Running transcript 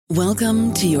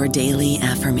Welcome to your daily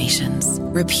affirmations.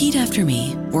 Repeat after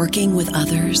me. Working with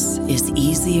others is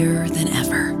easier than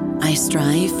ever. I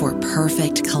strive for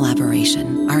perfect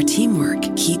collaboration. Our teamwork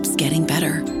keeps getting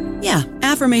better. Yeah,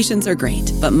 affirmations are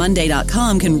great, but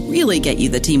Monday.com can really get you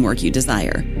the teamwork you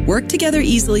desire. Work together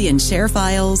easily and share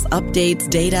files, updates,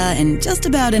 data, and just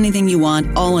about anything you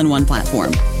want all in one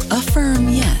platform. Affirm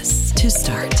yes to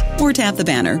start, or tap the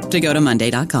banner to go to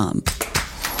Monday.com.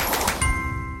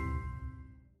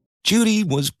 Judy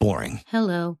was boring.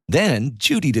 Hello. Then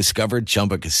Judy discovered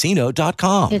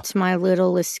ChumbaCasino.com. It's my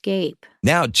little escape.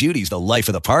 Now Judy's the life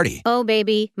of the party. Oh,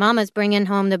 baby, mama's bringing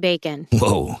home the bacon.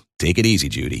 Whoa, take it easy,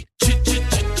 Judy.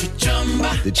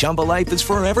 The Chumba life is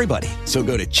for everybody. So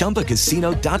go to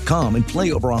ChumbaCasino.com and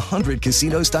play over 100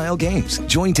 casino-style games.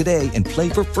 Join today and play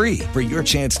for free for your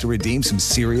chance to redeem some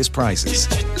serious prizes.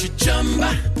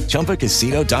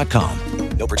 ChumbaCasino.com.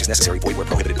 No purchase necessary. Void where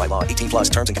prohibited by law. 18 plus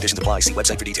terms and conditions apply. See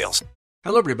website for details.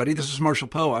 Hello, everybody. This is Marshall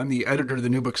Poe. I'm the editor of the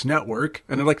New Books Network,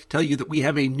 and I'd like to tell you that we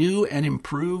have a new and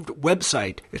improved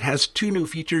website. It has 2 new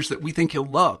features that we think you'll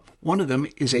love. One of them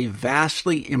is a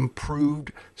vastly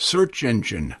improved search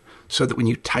engine, so that when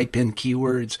you type in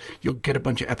keywords, you'll get a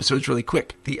bunch of episodes really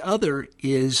quick. The other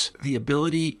is the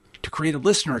ability to create a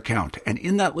listener account. And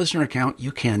in that listener account,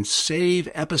 you can save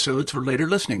episodes for later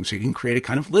listening. So you can create a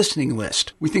kind of listening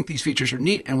list. We think these features are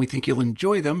neat and we think you'll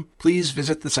enjoy them. Please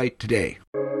visit the site today.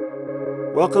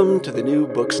 Welcome to the New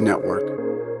Books Network.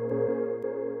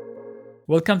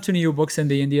 Welcome to New Books in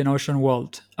the Indian Ocean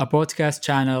World, a podcast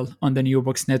channel on the New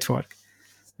Books Network.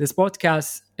 This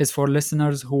podcast is for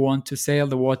listeners who want to sail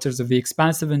the waters of the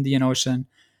expansive Indian Ocean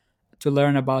to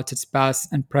learn about its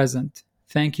past and present.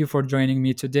 Thank you for joining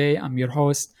me today. I'm your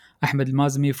host, Ahmed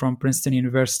Al-Mazmi from Princeton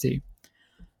University.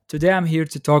 Today I'm here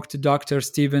to talk to Dr.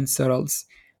 Stephen Searles,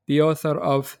 the author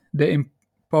of The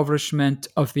Impoverishment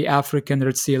of the African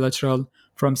Red Sea Littoral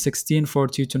from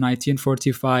 1640 to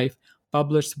 1945,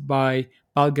 published by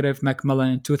Palgrave Macmillan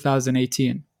in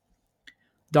 2018.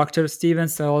 Dr. Stephen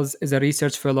Searles is a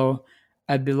research fellow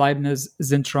at the Leibniz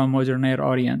Zentrum Modernare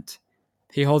Orient.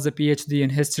 He holds a PhD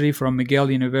in history from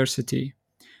McGill University.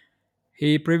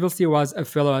 He previously was a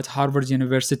fellow at Harvard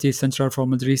University Center for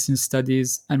Middle Eastern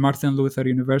Studies and Martin Luther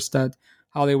Universitat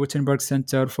Halle-Wittenberg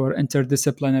Center for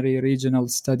Interdisciplinary Regional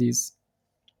Studies.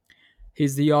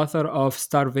 He's the author of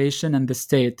Starvation and the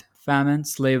State, Famine,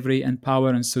 Slavery, and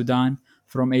Power in Sudan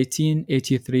from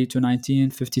 1883 to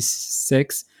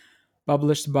 1956,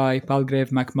 published by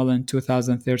Palgrave Macmillan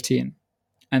 2013.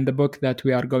 And the book that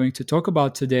we are going to talk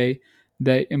about today,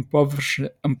 The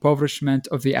Impoverishment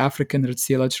of the African Red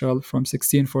Sea Littoral from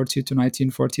 1640 to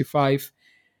 1945,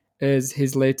 is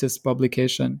his latest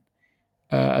publication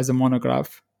as a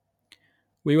monograph.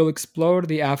 We will explore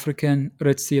the African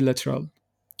Red Sea Littoral.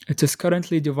 It is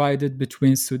currently divided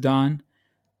between Sudan,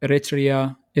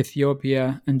 Eritrea,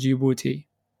 Ethiopia, and Djibouti,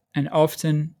 and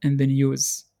often in the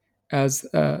news, as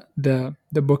the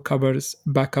book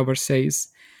back cover says,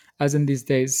 as in these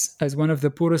days, as one of the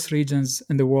poorest regions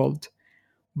in the world.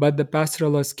 But the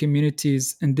pastoralist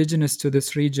communities indigenous to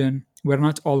this region were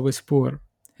not always poor,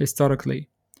 historically.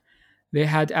 They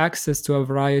had access to a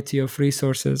variety of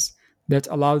resources that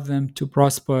allowed them to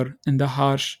prosper in the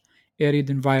harsh, arid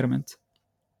environment.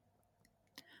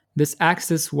 This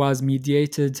access was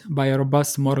mediated by a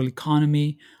robust moral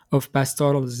economy of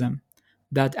pastoralism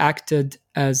that acted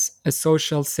as a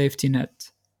social safety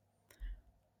net.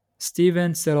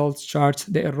 Stephen Searles charts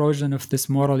the erosion of this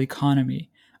moral economy,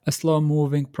 a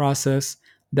slow-moving process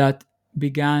that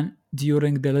began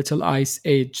during the Little Ice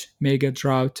Age mega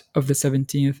drought of the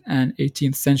 17th and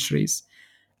 18th centuries,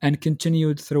 and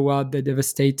continued throughout the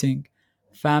devastating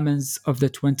famines of the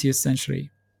 20th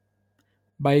century.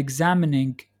 By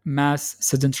examining mass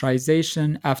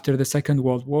sedentarization after the Second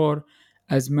World War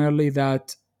as merely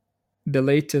that the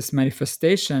latest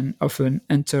manifestation of an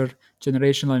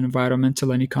intergenerational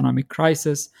environmental and economic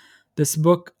crisis, this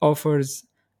book offers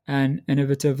an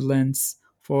innovative lens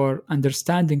for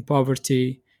understanding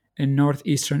poverty in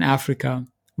northeastern Africa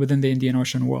within the Indian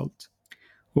Ocean world.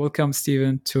 Welcome,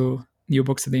 Stephen, to New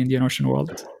Books of the Indian Ocean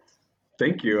World.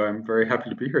 Thank you. I'm very happy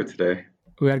to be here today.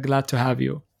 We are glad to have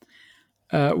you.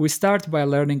 We start by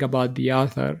learning about the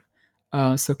author.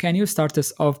 So can you start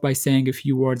us off by saying a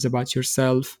few words about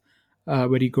yourself,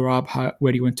 where you grew up,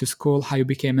 where you went to school, how you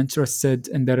became interested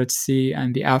in the Red Sea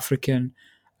and the African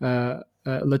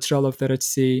littoral of the Red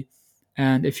Sea,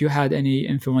 and if you had any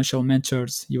influential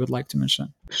mentors you would like to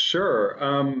mention? Sure.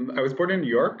 I was born in New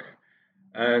York,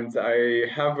 and I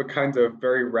have a kind of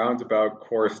very roundabout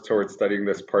course towards studying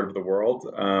this part of the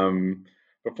world.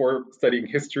 Before studying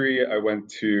history, I went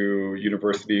to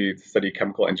university to study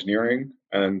chemical engineering,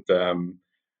 and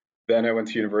then I went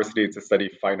to university to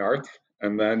study fine art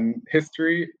and then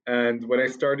history. And when I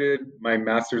started my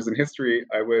master's in history,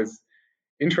 I was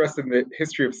interested in the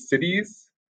history of cities,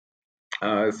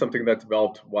 something that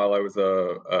developed while I was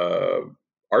a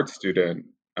art student.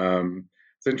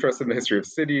 Was interested in the history of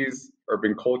cities,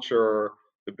 urban culture,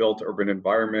 the built urban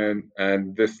environment,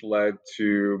 and this led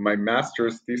to my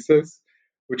master's thesis,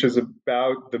 which is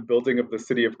about the building of the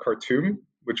city of Khartoum,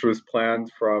 which was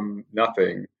planned from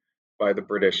nothing by the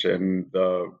British in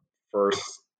the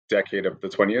first decade of the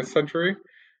 20th century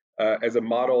as a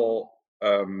model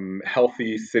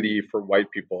healthy city for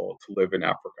white people to live in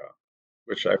Africa,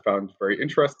 which I found very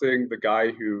interesting. The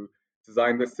guy who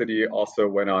designed the city also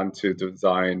went on to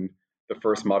design the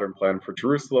first modern plan for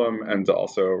Jerusalem and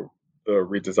also the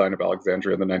redesign of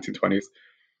Alexandria in the 1920s.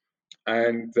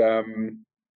 And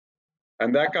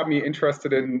that got me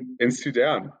interested in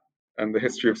Sudan and the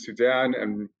history of Sudan.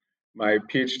 And my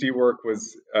PhD work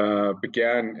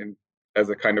began as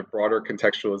a kind of broader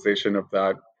contextualization of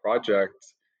that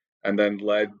project, and then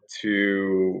led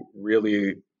to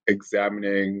really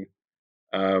examining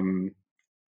the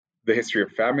history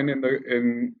of famine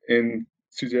in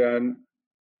Sudan.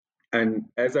 And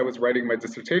as I was writing my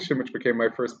dissertation, which became my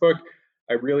first book,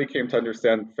 I really came to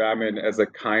understand famine as a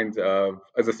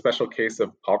special case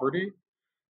of poverty,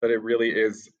 that it really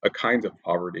is a kind of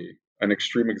poverty, an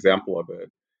extreme example of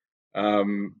it.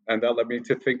 And that led me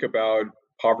to think about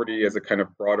poverty as a kind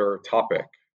of broader topic.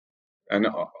 And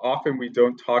often we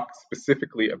don't talk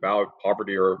specifically about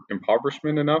poverty or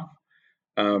impoverishment enough.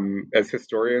 As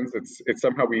historians, it's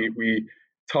somehow we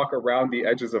talk around the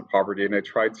edges of poverty, and I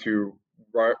try to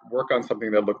work on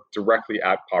something that looked directly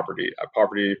at poverty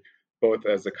both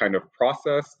as a kind of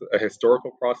process, a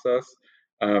historical process,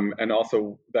 and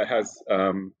also that has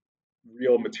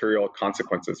real material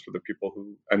consequences for the people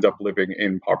who end up living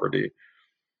in poverty.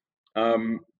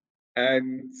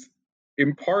 And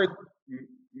in part,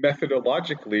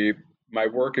 methodologically, my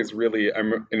work is really,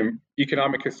 I'm an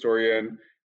economic historian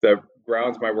that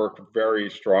grounds my work very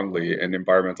strongly in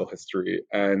environmental history.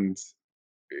 And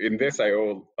in this, I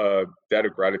owe a debt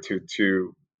of gratitude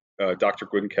to Dr.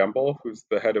 Gwyn Campbell, who's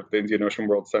the head of the Indian Ocean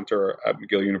World Center at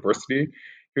McGill University.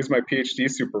 He was my PhD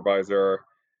supervisor,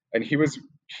 and he was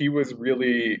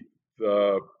really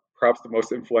perhaps the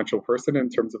most influential person in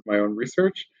terms of my own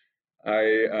research.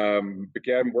 I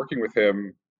began working with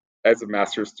him as a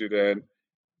master's student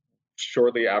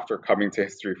shortly after coming to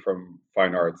history from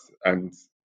fine arts, and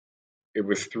it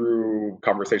was through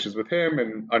conversations with him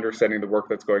and understanding the work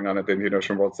that's going on at the Indian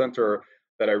Ocean World Center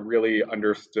that I really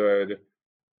understood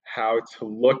how to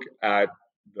look at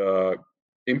the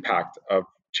impact of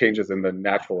changes in the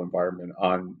natural environment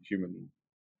on human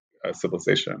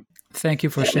civilization. Thank you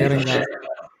for sharing that.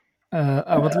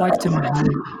 I would like to know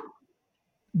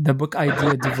the book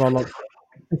idea developed,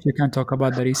 if you can talk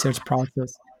about the research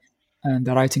process and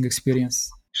the writing experience.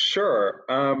 Sure.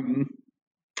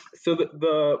 So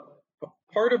the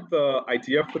part of the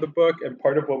idea for the book and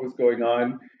part of what was going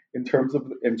on in terms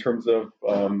of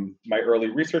my early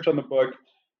research on the book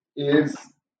is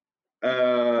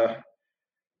I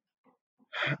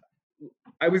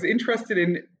was interested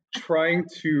in trying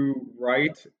to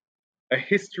write a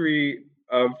history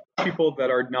of people that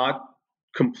are not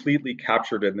completely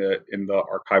captured in the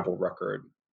archival record.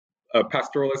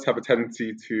 Pastoralists have a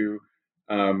tendency to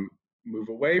move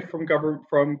away from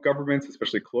governments,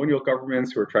 especially colonial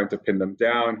governments, who are trying to pin them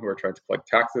down, who are trying to collect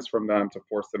taxes from them, to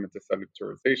force them into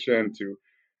sedentarization, to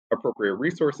appropriate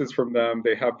resources from them.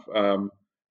 They have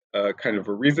kind of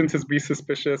a reason to be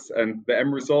suspicious, and the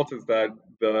end result is that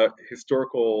the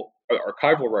historical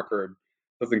archival record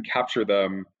doesn't capture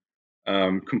them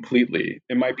completely.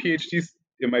 In my PhD,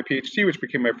 which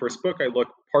became my first book, I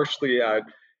looked partially at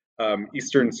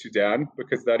Eastern Sudan,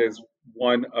 because that is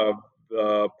one of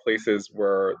the places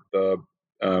where the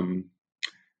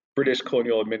British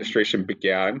colonial administration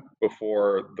began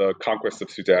before the conquest of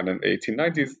Sudan in the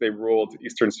 1890s. They ruled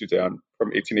Eastern Sudan from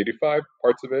 1885,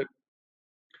 parts of it.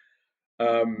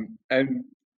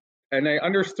 And I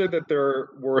understood that there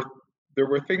were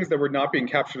things that were not being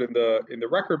captured in the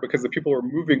record because the people were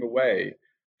moving away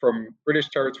from British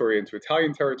territory into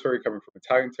Italian territory, coming from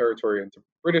Italian territory into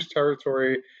British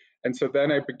territory. And so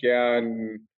then I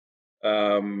began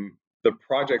the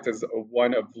project as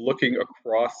one of looking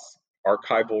across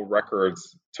archival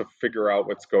records to figure out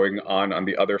what's going on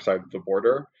the other side of the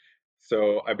border.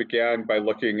 So I began by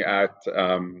looking at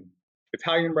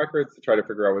Italian records to try to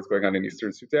figure out what's going on in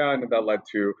Eastern Sudan, and that led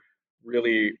to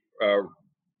really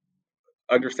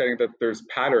understanding that there's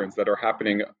patterns that are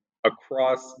happening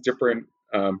across different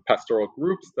pastoral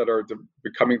groups that are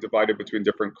becoming divided between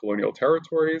different colonial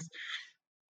territories,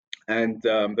 and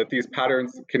that these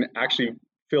patterns can actually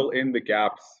fill in the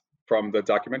gaps from the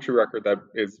documentary record that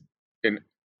is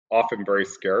often very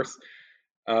scarce.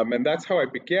 And that's how I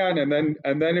began, and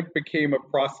then it became a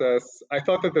process. I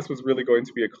thought that this was really going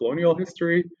to be a colonial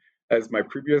history, as my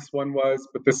previous one was,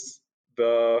 but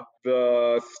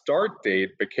the start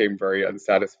date became very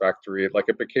unsatisfactory. Like,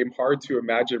 it became hard to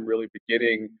imagine really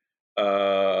beginning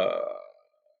a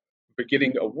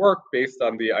work based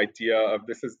on the idea of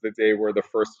this is the day where the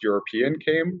first European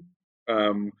came,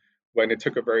 when it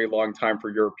took a very long time for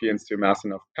Europeans to amass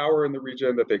enough power in the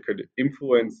region that they could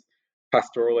influence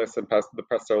pastoralists and the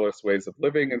pastoralist ways of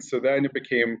living. And so then it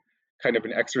became kind of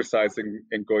an exercise in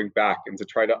going back and to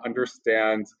try to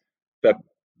understand that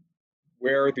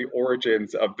where the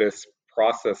origins of this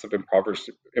process of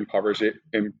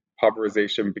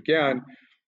impoverization began.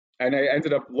 And I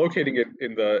ended up locating it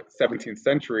in the 17th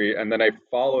century, and then I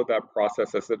followed that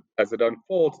process as it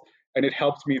unfolds, and it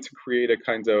helped me to create a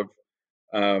kind of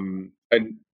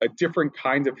a different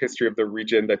kind of history of the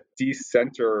region that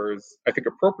decenters, I think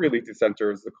appropriately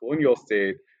decenters the colonial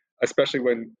state, especially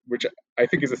which I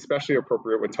think is especially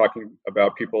appropriate when talking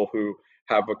about people who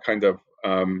have a kind of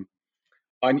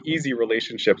uneasy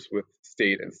relationships with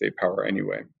state and state power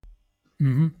anyway.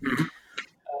 Mm-hmm.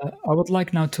 I would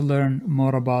like now to learn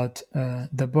more about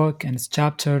the book and its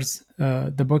chapters.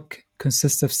 The book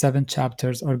consists of 7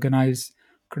 chapters organized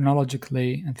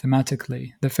chronologically and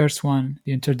thematically. The first one,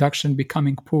 the introduction,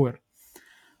 Becoming Poor.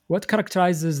 What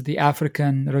characterizes the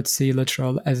African Red Sea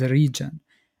littoral as a region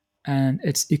and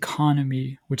its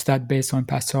economy, which that based on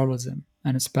pastoralism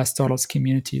and its pastoralist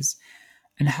communities?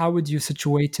 And how would you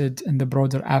situate it in the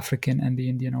broader African and the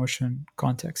Indian Ocean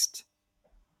context?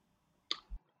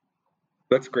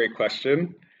 That's a great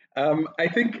question. I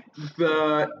think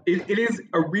it is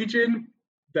a region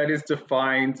that is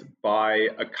defined by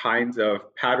a kind of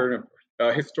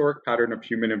historic pattern of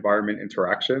human-environment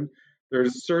interaction.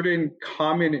 There's certain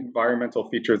common environmental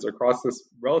features across this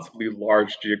relatively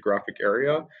large geographic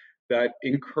area that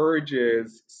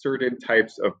encourages certain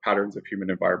types of patterns of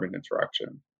human-environment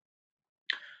interaction.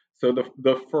 So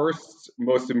the first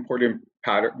most important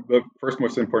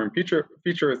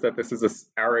feature is that this is an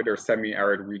arid or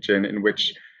semi-arid region in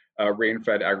which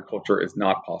rain-fed agriculture is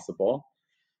not possible.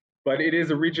 But it is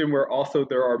a region where also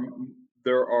there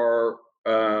are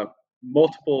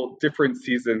multiple different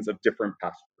seasons of different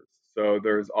pastures. So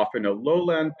there's often a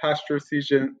lowland pasture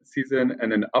season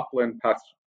and an upland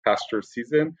pasture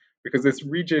season, because this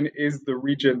region is the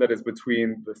region that is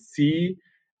between the sea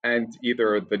and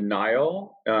either the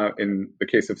Nile, in the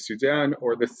case of Sudan,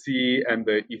 or the sea and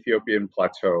the Ethiopian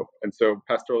plateau. And so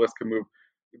pastoralists move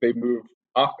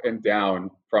up and down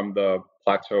from the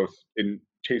plateaus in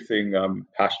chasing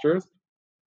pastures.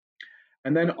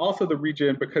 And then also the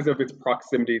region, because of its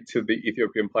proximity to the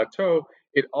Ethiopian plateau,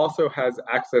 it also has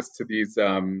access to these,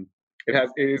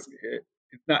 it's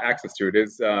not access to, it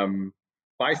is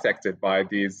bisected by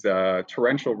these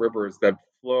torrential rivers that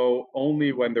flow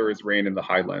only when there is rain in the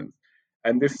highlands.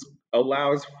 And this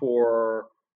allows for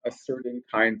a certain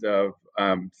kind of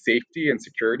safety and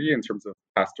security in terms of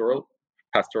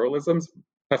pastoralists,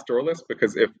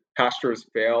 because if pastures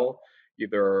fail,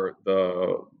 either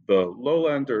the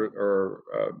lowland or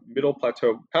middle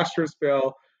plateau pastures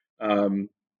fail, then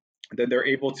they're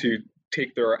able to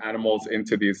take their animals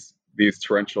into these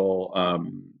torrential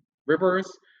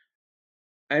rivers.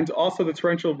 And also the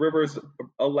torrential rivers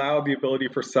allow the ability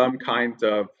for some kind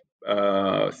of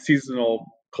seasonal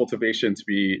cultivation to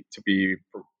be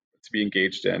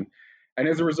engaged in. And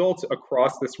as a result,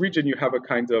 across this region, you have a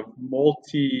kind of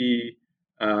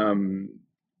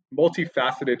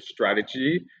multifaceted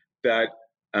strategy that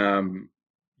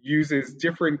uses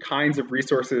different kinds of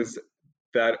resources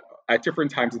that at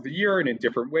different times of the year and in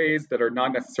different ways that are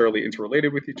not necessarily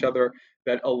interrelated with each other,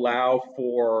 that allow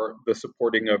for the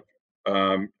supporting of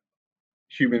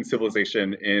human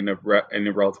civilization in a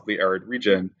relatively arid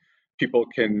region. People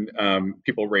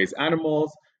raise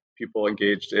animals. People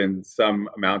engaged in some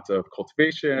amount of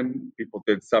cultivation. People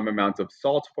did some amount of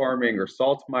salt farming or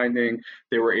salt mining.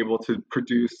 They were able to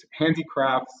produce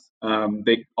handicrafts.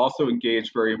 They also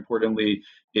engaged, very importantly,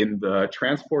 in the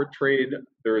transport trade.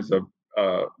 There is a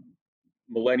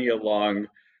millennia-long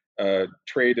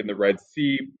trade in the Red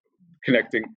Sea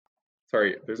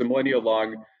there's a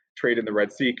millennia-long trade in the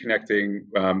Red Sea connecting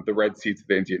the Red Sea to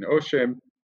the Indian Ocean.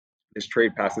 This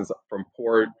trade passes from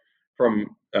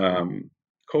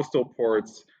coastal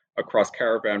ports across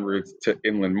caravan routes to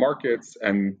inland markets,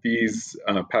 and these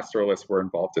pastoralists were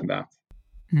involved in that.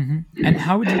 And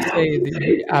how would you say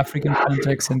the African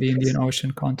context and the Indian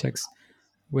Ocean context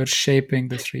were shaping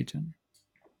this region?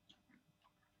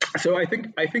 So I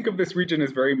think of this region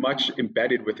as very much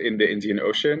embedded within the Indian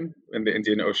Ocean and the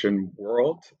Indian Ocean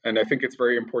world, and I think it's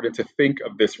very important to think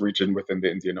of this region within the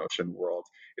Indian Ocean world.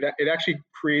 It actually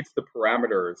creates the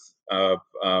parameters of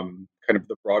kind of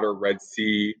the broader Red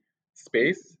Sea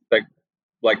space.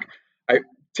 Like I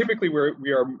typically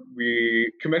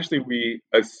we conventionally we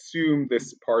assume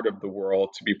this part of the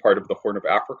world to be part of the Horn of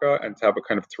Africa and to have a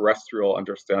kind of terrestrial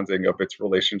understanding of its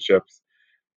relationships,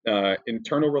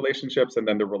 internal relationships, and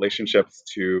then the relationships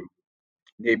to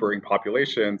neighboring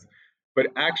populations. But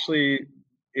actually,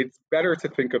 it's better to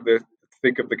think of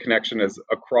the connection as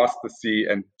across the sea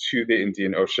and to the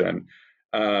Indian Ocean.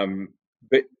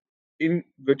 The in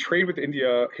the trade with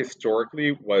India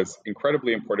historically was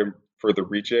incredibly important for the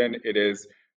region. It is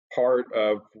part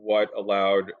of what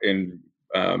allowed in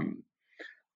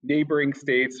neighboring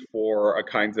states for a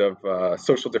kind of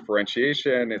social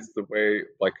differentiation. It's the way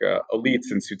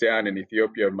elites in Sudan and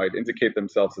Ethiopia might indicate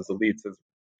themselves as elites as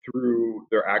through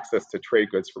their access to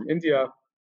trade goods from India,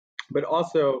 but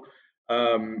also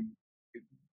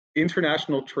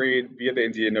international trade via the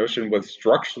Indian Ocean was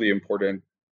structurally important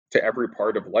to every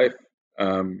part of life,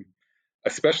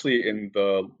 especially in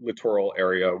the littoral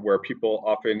area where people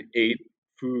often ate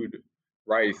food,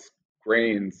 rice,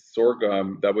 grains,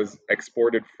 sorghum that was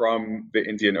exported from the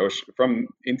Indian Ocean, from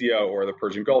India or the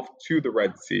Persian Gulf to the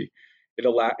Red Sea.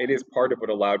 It is part of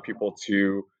what allowed people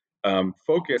to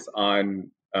focus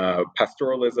on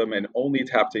pastoralism and only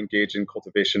to have to engage in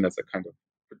cultivation as a kind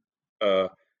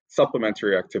of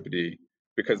supplementary activity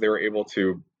because they were able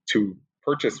to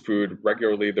purchase food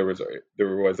regularly. There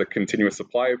was a continuous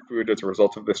supply of food as a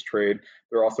result of this trade.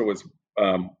 There also was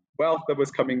wealth that was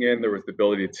coming in. There was the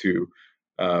ability to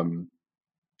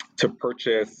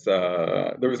purchase.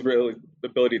 There was really the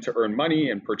ability to earn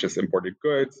money and purchase imported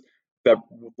goods that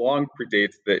long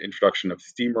predates the introduction of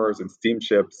steamers and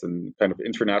steamships and kind of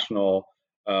international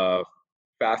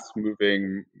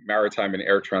fast-moving maritime and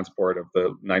air transport of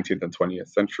the 19th and 20th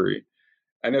century.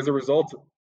 And as a result,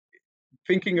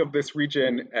 thinking of this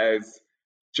region as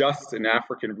just an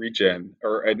African region,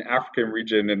 or an African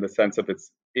region in the sense of it's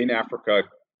in Africa,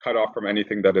 cut off from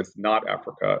anything that is not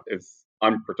Africa, is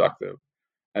unproductive.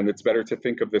 And it's better to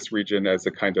think of this region as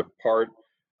a kind of part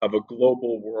of a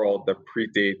global world that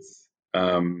predates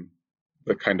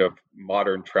the kind of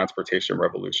modern transportation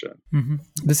revolution.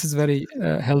 This is very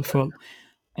helpful.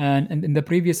 And in the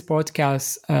previous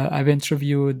podcast, I've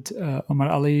interviewed Omar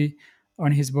Ali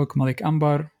on his book Malik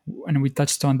Ambar, and we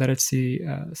touched on the Red Sea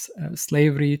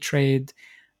slavery trade,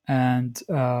 and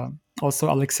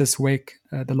also Alexis Wick,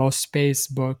 the Lost Space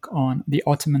book on the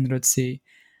Ottoman Red Sea.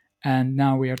 And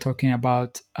now we are talking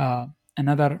about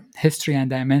another history and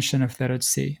dimension of the Red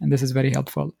Sea, and this is very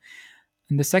helpful.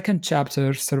 In the second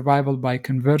chapter, Survival by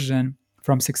Conversion,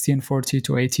 from 1640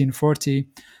 to 1840,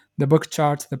 the book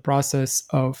charts the process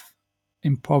of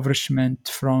impoverishment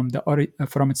from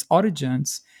its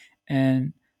origins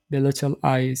in the Little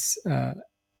Ice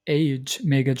Age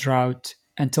mega drought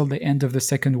until the end of the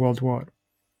Second World War.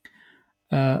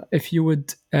 If you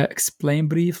would explain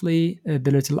briefly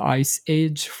the Little Ice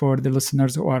Age for the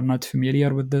listeners who are not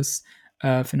familiar with this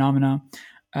phenomena,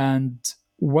 and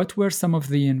what were some of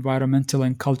the environmental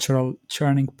and cultural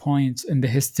turning points in the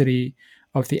history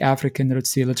of the African Red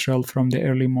Sea littoral from the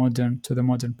early modern to the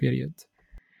modern period?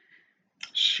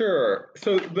 Sure.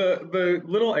 So the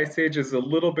Little Ice Age is a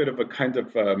little bit of a kind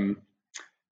of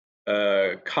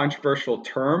controversial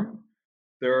term.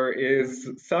 There is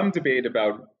some debate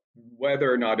about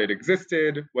whether or not it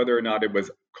existed, whether or not it was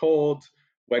cold,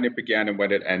 when it began and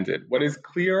when it ended. What is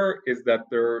clear is that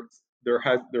there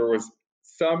was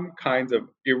some kinds of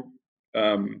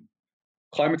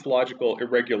climatological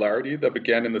irregularity that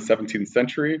began in the 17th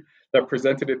century that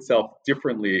presented itself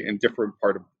differently in different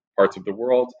parts of the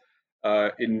world.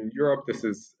 In Europe, this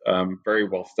is very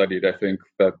well studied. I think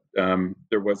that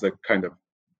there was a kind of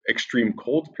extreme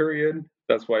cold period.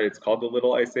 That's why it's called the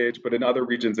Little Ice Age. But in other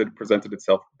regions, it presented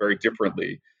itself very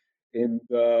differently. In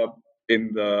the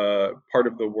part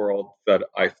of the world that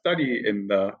I study, in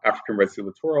the African Red Sea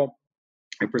littoral,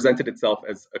 it presented itself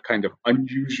as a kind of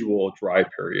unusual dry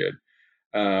period.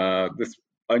 This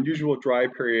unusual dry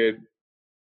period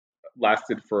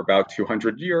lasted for about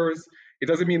 200 years. It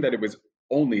doesn't mean that it was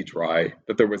only dry,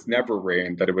 that there was never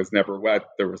rain, that it was never wet,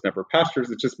 there was never pastures.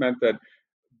 It just meant that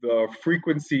the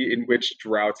frequency in which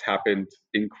droughts happened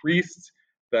increased,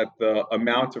 that the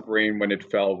amount of rain when it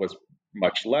fell was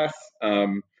much less,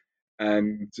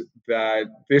 and that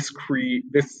this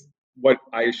what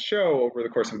I show over the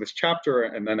course of this chapter,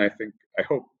 and then I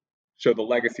hope show the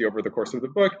legacy over the course of the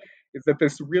book, is that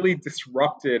this really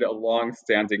disrupted a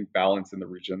long-standing balance in the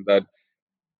region. That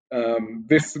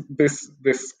this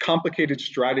complicated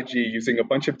strategy using a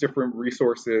bunch of different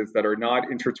resources that are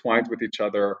not intertwined with each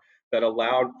other, that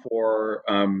allowed for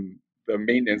the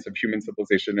maintenance of human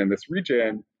civilization in this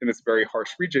region, in this very harsh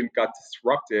region, got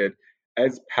disrupted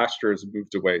as pastures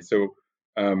moved away. So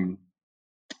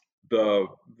the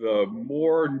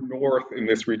more north in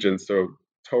this region, so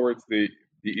towards the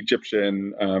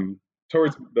Egyptian,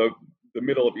 towards the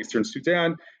middle of eastern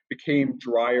Sudan, became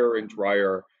drier and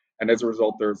drier. And as a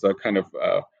result, there's a kind of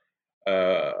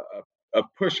a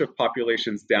push of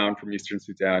populations down from eastern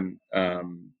Sudan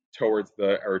towards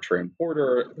the Eritrean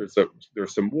border.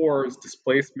 There's some wars,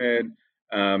 displacement.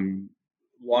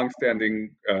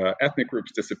 Longstanding ethnic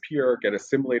groups disappear, get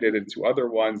assimilated into other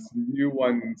ones. New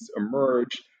ones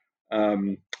emerge.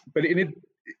 But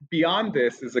beyond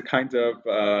this is a kind of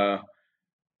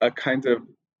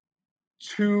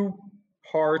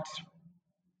two-part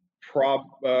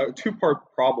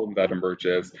problem that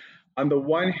emerges. On the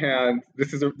one hand,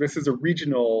 this is a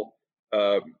regional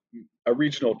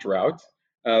drought.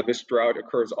 This drought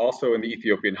occurs also in the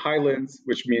Ethiopian highlands,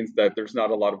 which means that there's not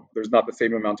the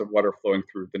same amount of water flowing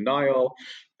through the Nile.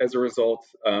 As a result,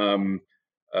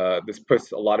 this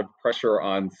puts a lot of pressure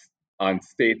on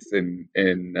states in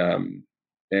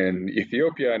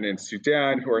Ethiopia and in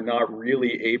Sudan who are not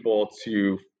really able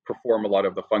to perform a lot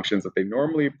of the functions that they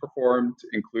normally performed,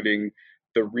 including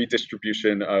the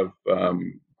redistribution of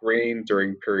grain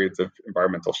during periods of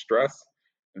environmental stress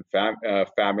and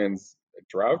famines and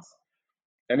droughts.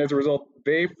 And as a result,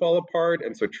 they fall apart,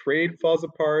 and so trade falls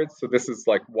apart. So this is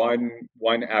like one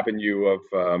avenue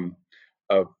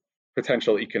of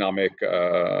potential economic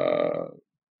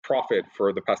profit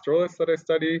for the pastoralists that I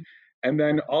study. And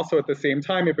then also at the same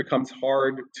time, it becomes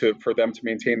hard for them to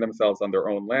maintain themselves on their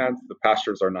own lands. The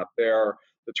pastures are not there.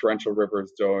 The torrential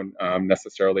rivers don't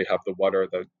necessarily have the water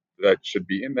that should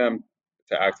be in them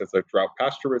to act as a drought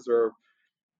pasture reserve.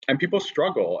 And people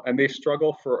struggle, and they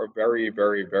struggle for a very,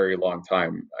 very, very long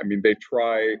time. I mean, they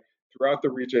try throughout the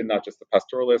region, not just the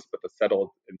pastoralists, but the settled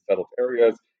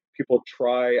areas. People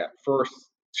try at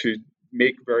first to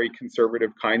make very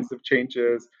conservative kinds of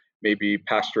changes, maybe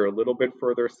pasture a little bit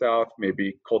further south,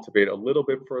 maybe cultivate a little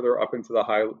bit further up into the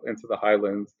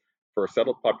highlands for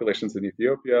settled populations in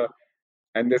Ethiopia.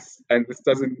 And this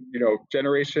doesn't,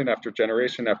 generation after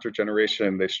generation after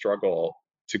generation, they struggle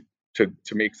to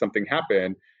make something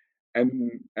happen.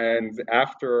 And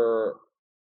after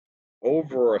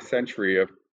over a century of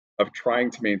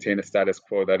trying to maintain a status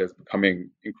quo that is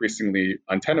becoming increasingly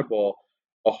untenable,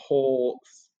 a whole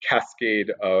cascade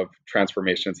of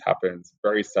transformations happens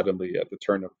very suddenly at the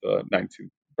turn of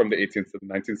from the 18th to the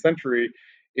 19th century.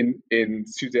 In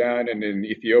Sudan and in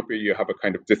Ethiopia, you have a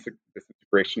kind of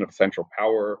disintegration of central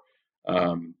power.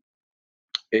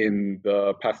 In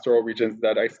the pastoral regions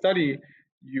that I study,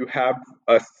 you have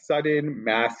a sudden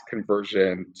mass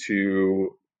conversion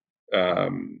to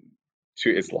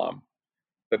Islam.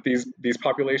 That these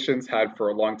populations had for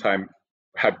a long time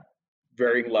had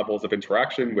varying levels of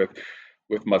interaction with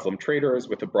Muslim traders,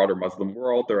 with the broader Muslim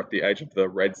world. They're at the edge of the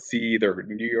Red Sea. They're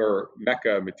near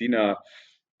Mecca, Medina.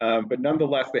 But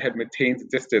nonetheless, they had maintained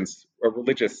distance, a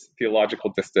religious,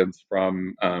 theological distance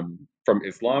from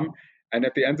Islam. And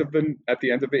at the end of the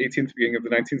 18th, beginning of the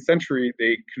 19th century,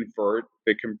 they convert,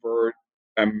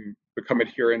 become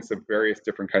adherents of various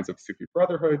different kinds of Sufi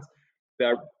brotherhoods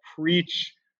that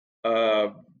preach a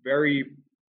very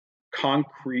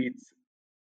concrete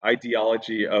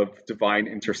ideology of divine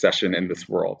intercession in this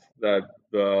world. That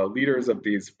the leaders of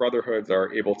these brotherhoods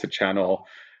are able to channel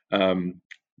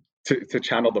to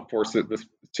channel the forces,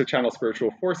 to channel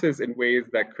spiritual forces in ways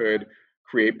that could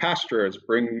create pastures,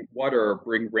 bring water,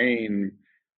 bring rain.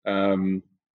 And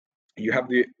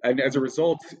as a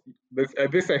result, this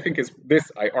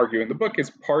I argue in the book is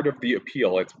part of the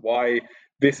appeal. It's why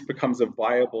this becomes a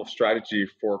viable strategy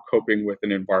for coping with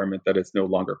an environment that is no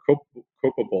longer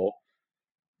copable,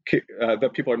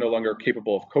 that people are no longer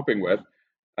capable of coping with.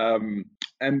 And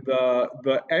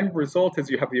the end result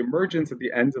is you have the emergence at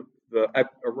the end of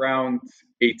around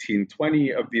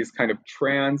 1820 of these kind of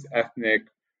trans-ethnic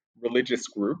religious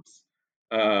groups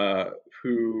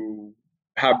who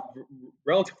have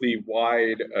relatively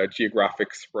wide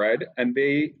geographic spread, and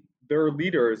their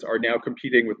leaders are now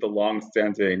competing with the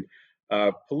long-standing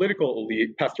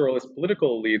pastoralist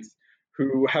political elites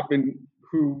who have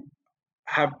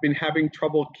been having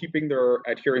trouble keeping their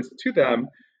adherence to them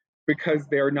because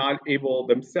they are not able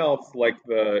themselves, like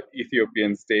the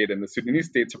Ethiopian state and the Sudanese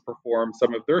state, to perform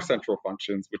some of their central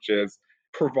functions, which is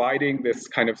providing this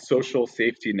kind of social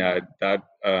safety net that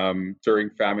during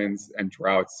famines and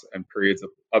droughts and periods of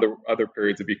other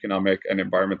periods of economic and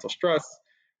environmental stress,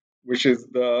 which is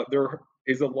there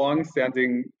is a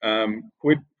long-standing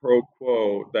quid pro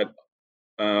quo that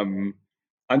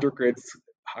undergirds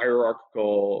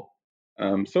hierarchical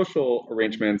social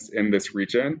arrangements in this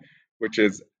region, which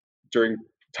is during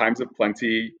times of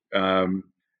plenty,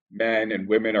 men and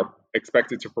women are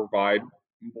expected to provide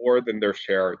more than their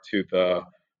share to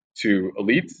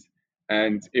elites,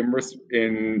 and in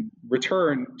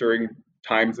return, during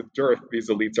times of dearth, these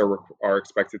elites are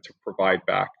expected to provide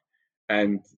back.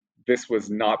 And this was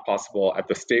not possible at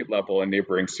the state level in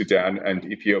neighboring Sudan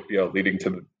and Ethiopia, leading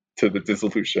to the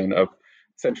dissolution of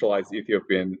centralized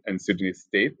Ethiopian and Sudanese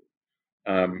state,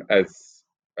 as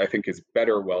I think is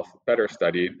better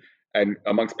studied. And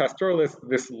amongst pastoralists,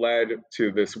 this led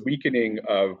to this weakening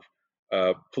of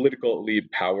political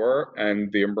elite power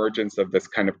and the emergence of this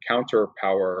kind of counter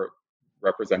power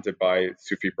represented by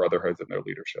Sufi brotherhoods and their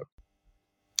leadership.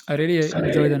 I really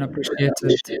enjoyed and appreciated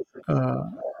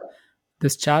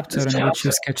this chapter in which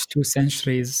you sketch 2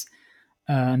 centuries.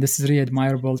 And this is really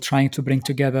admirable, trying to bring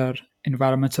together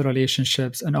environmental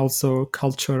relationships and also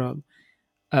cultural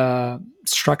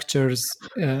structures,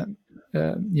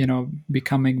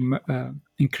 becoming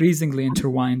increasingly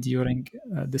intertwined during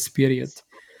this period.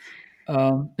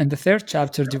 And the third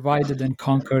chapter, Divided and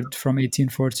Conquered from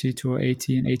 1840 to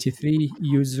 1883,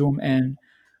 you zoom in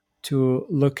to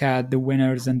look at the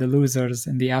winners and the losers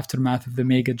in the aftermath of the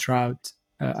mega drought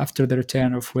after the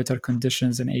return of wetter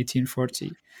conditions in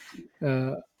 1840.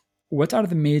 What are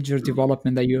the major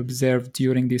developments that you observed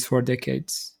during these 4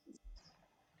 decades?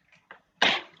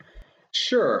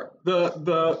 Sure.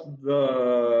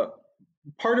 The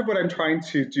part of what I tried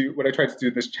to do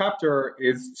in this chapter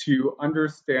is to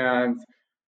understand,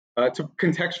 to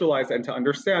contextualize and to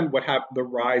understand what happened, the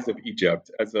rise of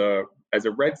Egypt as a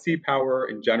Red Sea power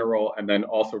in general, and then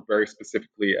also very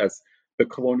specifically as the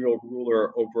colonial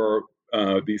ruler over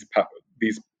these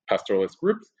pastoralist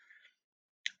groups.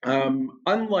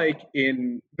 Unlike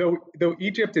though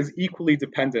Egypt is equally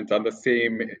dependent on the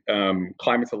same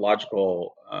climatological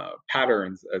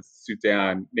patterns as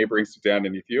neighboring Sudan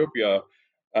and Ethiopia,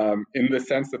 in the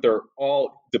sense that they're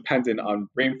all dependent on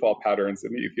rainfall patterns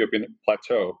in the Ethiopian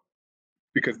plateau,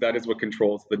 because that is what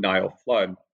controls the Nile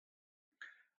flood.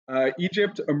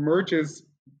 Egypt emerges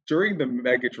during the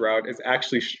mega drought as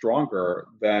actually stronger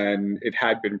than it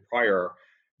had been prior.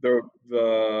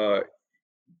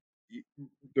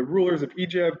 The rulers of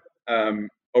Egypt,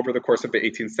 over the course of the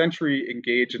 18th century,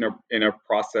 engage in a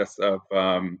process of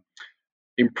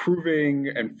improving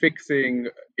and fixing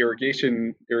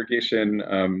irrigation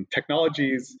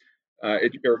technologies,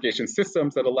 irrigation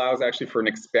systems that allows actually for an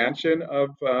expansion of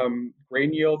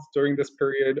grain yields during this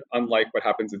period, unlike what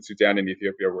happens in Sudan and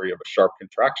Ethiopia, where you have a sharp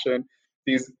contraction.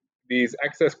 These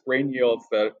excess grain yields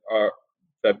that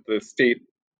the state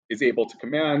is able to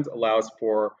command allows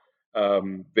for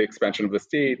the expansion of the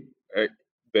state,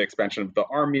 the expansion of the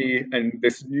army, and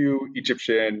this new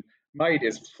Egyptian might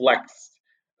is flexed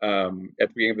at the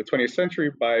beginning of the 20th century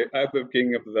at the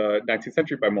beginning of the 19th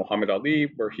century by Muhammad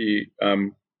Ali, where he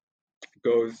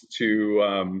goes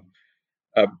to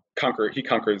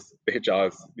conquers the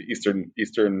Hijaz, the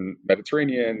Eastern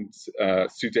Mediterranean,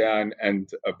 Sudan, and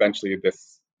eventually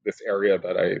this area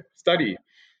that I study.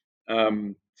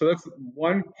 So that's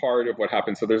one part of what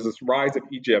happens. So there's this rise of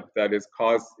Egypt that is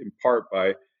caused in part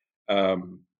by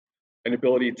an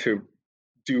ability to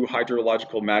do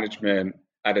hydrological management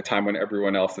at a time when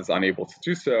everyone else is unable to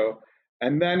do so.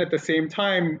 And then at the same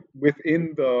time,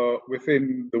 within the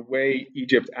way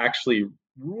Egypt actually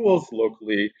rules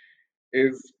locally,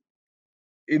 is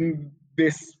in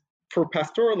this, for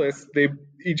pastoralists,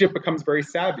 Egypt becomes very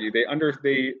savvy. The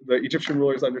Egyptian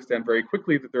rulers understand very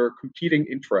quickly that there are competing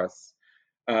interests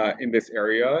in this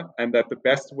area, and that the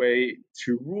best way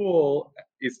to rule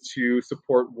is to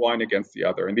support one against the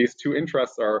other. And these two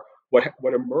interests are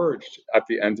what emerged at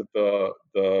the end of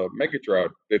the mega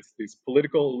drought. It's these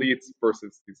political elites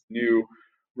versus these new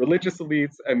religious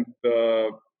elites, and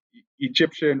the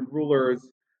Egyptian rulers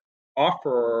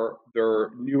offer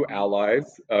their new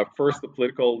allies, first the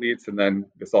political elites, and then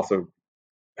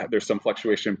there's some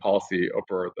fluctuation in policy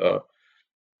over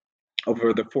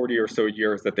the 40 or so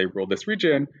years that they ruled this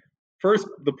region. First,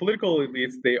 the political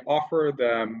elites, they offer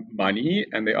them money,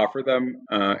 and they offer them,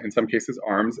 in some cases,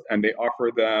 arms, and they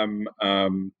offer them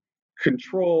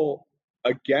control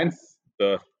against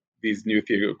these new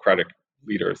theocratic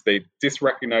leaders. They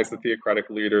disrecognize the theocratic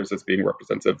leaders as being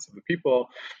representatives of the people.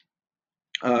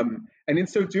 And in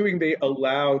so doing, they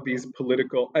allow these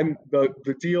political, and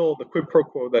the deal, the quid pro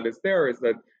quo that is there is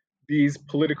that these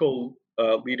political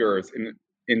leaders,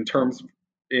 in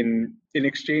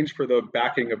exchange for the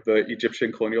backing of the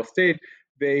Egyptian colonial state,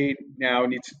 they now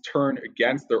need to turn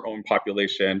against their own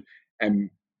population and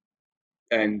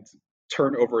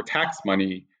turn over tax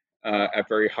money at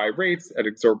very high rates, at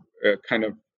kind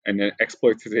of in an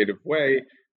exploitative way,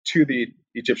 to the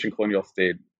Egyptian colonial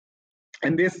state.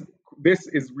 And this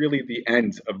is really the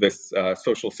end of this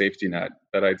social safety net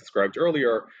that I described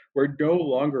earlier, where no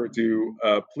longer do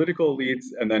political elites,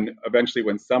 and then eventually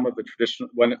when some of the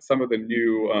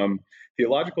new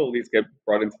theological elites get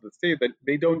brought into the state, that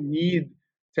they don't need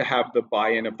to have the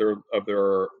buy-in of their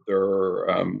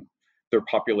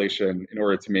population in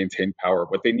order to maintain power.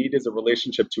 What they need is a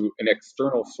relationship to an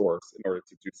external source in order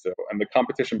to do so. And the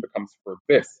competition becomes for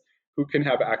this: who can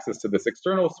have access to this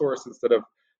external source, instead of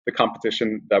the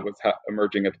competition that was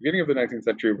emerging at the beginning of the 19th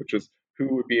century, which is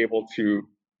who would be able to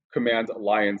command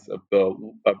alliance of the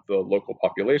local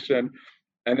population.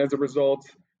 And as a result,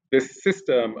 this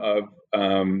system of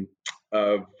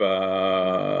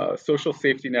social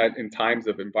safety net in times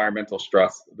of environmental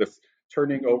stress, this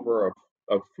turning over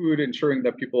of food, ensuring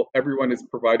that everyone is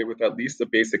provided with at least a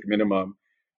basic minimum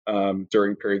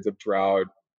during periods of drought,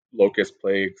 locust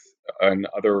plagues, and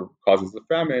other causes of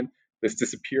famine, this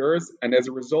disappears. And as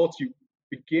a result, you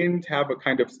begin to have a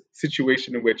kind of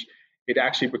situation in which it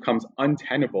actually becomes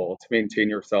untenable to maintain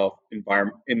yourself in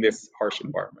this harsh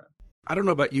environment. I don't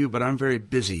know about you, but I'm very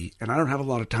busy and I don't have a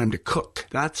lot of time to cook.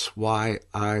 That's why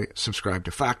I subscribe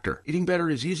to Factor. Eating better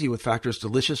is easy with Factor's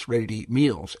delicious, ready-to-eat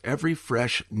meals. Every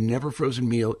fresh, never frozen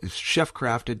meal is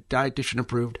chef-crafted, dietitian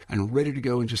approved, and ready to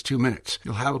go in just 2 minutes.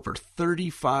 You'll have over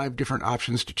 35 different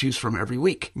options to choose from every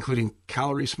week, including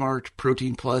Calorie Smart,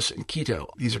 Protein Plus, and Keto.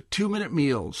 These are 2-minute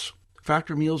meals.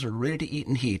 Factor meals are ready to eat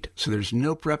and heat, so there's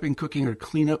no prepping, cooking, or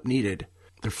cleanup needed.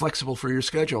 They're flexible for your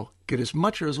schedule. Get as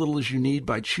much or as little as you need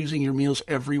by choosing your meals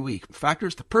every week. Factor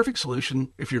is the perfect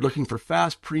solution if you're looking for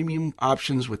fast, premium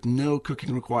options with no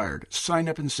cooking required. Sign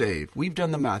up and save. We've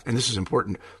done the math, and this is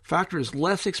important. Factor is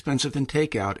less expensive than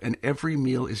takeout, and every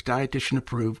meal is dietitian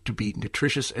approved to be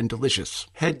nutritious and delicious.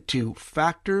 Head to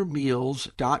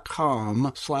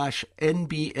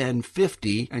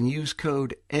factormeals.com/NBN50 and use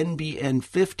code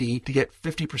NBN50 to get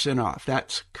 50% off.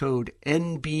 That's code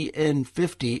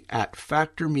NBN50 at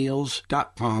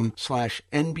factormeals.com/NBN50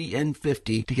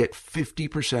 to get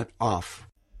 50% off.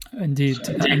 Indeed.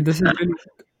 And this really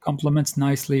complements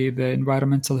nicely the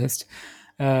environmental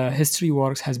history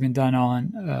works has been done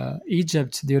on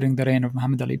Egypt during the reign of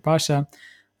Muhammad Ali Pasha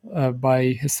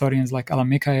by historians like Alan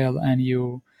Mikhail, and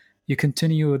you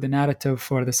continue the narrative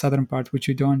for the southern part, which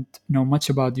you don't know much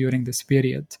about during this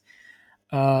period.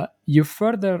 You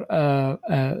further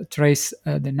trace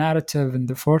the narrative in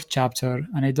the 4th chapter,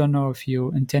 and I don't know if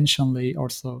you intentionally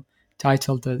also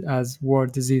titled it as War,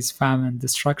 Disease, Famine,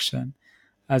 Destruction,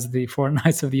 as the 4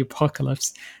 nights of the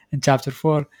apocalypse in chapter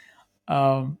 4.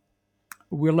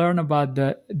 We learn about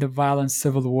the violent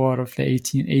civil war of the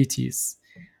 1880s.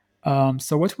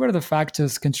 So what were the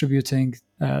factors contributing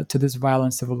to this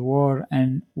violent civil war,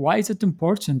 and why is it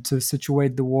important to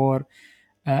situate the war,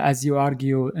 as you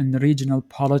argue, in regional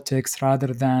politics rather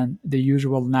than the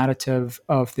usual narrative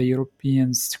of the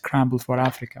Europeans scramble for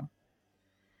Africa?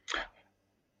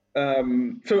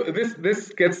 So this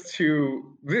gets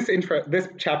to this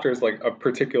chapter is like a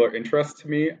particular interest to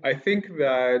me. I think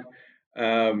that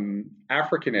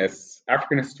African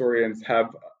historians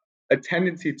have a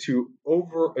tendency to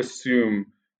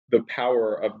over-assume the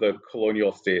power of the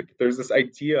colonial state. There's this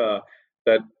idea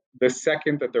that the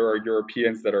second that there are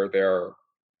Europeans that are there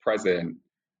present,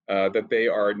 that they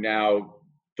are now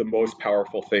the most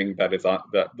powerful thing that is on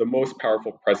the most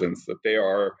powerful presence, that they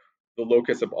are the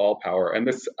locus of all power. And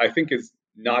this, I think, is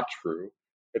not true.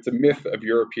 It's a myth of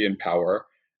European power,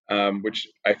 which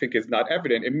I think is not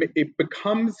evident. It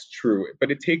becomes true,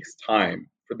 but it takes time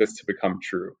for this to become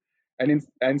true. And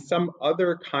some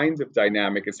other kinds of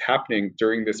dynamic is happening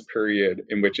during this period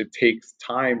in which it takes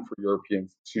time for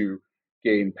Europeans to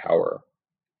gain power.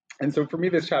 And so for me,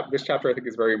 this chapter I think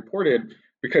is very important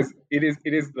because it is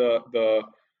the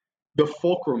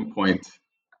fulcrum point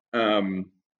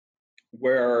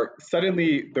where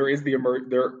suddenly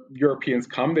Europeans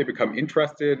come, they become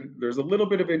interested. There's a little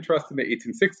bit of interest in the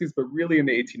 1860s, but really in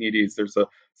the 1880s, there's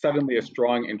suddenly a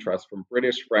strong interest from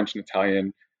British, French, and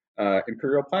Italian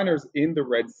imperial planners in the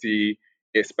Red Sea,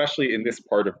 especially in this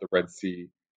part of the Red Sea.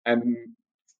 And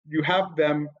you have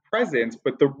them present,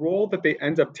 but the role that they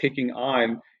end up taking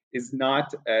on is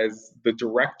not as the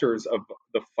directors of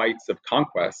the fights of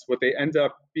conquest. What they end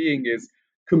up being is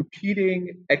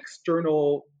competing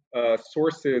external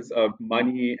sources of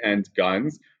money and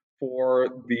guns for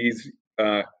these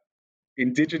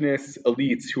indigenous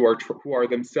elites who are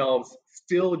themselves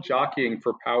still jockeying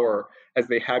for power as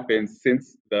they had been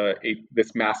since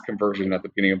this mass conversion at the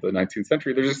beginning of the 19th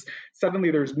century. There's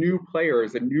new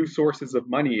players and new sources of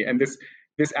money, and this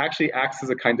actually acts as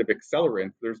a kind of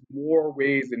accelerant. There's more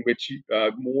ways in which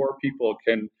more people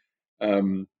can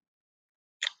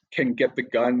get the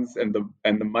guns and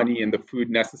the money and the food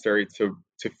necessary to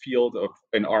field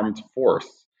an armed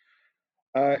force.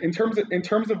 In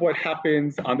terms of what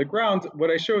happens on the ground, what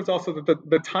I show is also that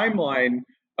the timeline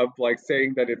of like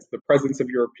saying that it's the presence of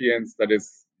Europeans that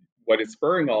is what is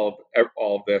spurring all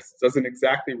of this doesn't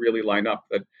exactly really line up.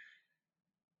 That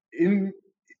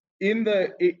from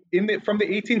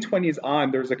the 1820s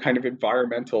on, there's a kind of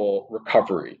environmental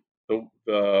recovery.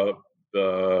 The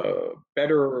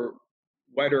better,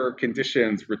 wetter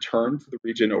conditions return to the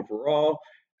region overall,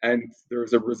 and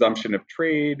there's a resumption of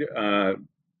trade.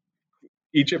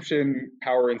 Egyptian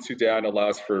power in Sudan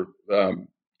allows for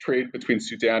trade between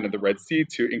Sudan and the Red Sea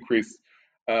to increase.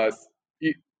 A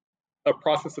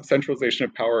process of centralization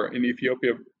of power in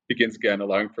Ethiopia begins again,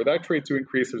 allowing for that trade to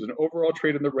increase. There's an overall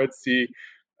trade in the Red Sea.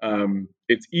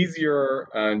 It's easier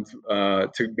and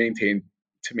to maintain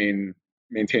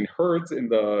herds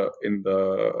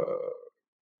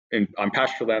on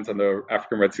pasture lands on the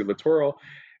African Red Sea littoral,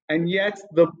 and yet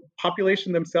the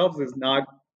population themselves is not.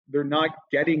 They're not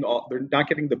getting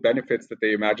the benefits that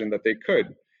they imagined that they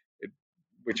could,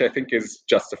 which I think is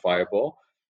justifiable.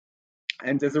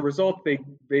 And as a result, they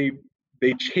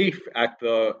chafe at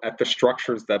the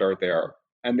structures that are there,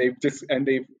 and they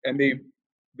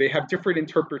have different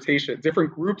interpretations.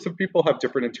 Different groups of people have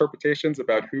different interpretations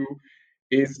about who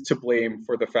is to blame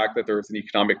for the fact that there is an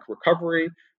economic recovery,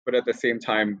 but at the same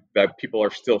time that people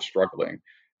are still struggling.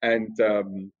 And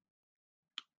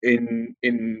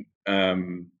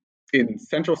in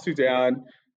Central Sudan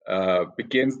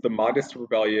begins the Mahdist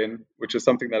Rebellion, which is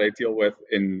something that I deal with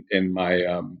in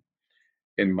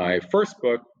my first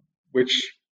book,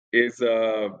 which is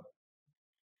a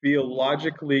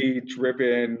theologically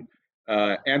driven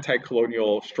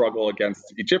anti-colonial struggle against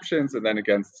Egyptians and then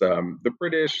against the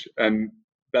British, and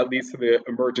that leads to the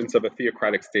emergence of a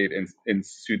theocratic state in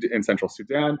Central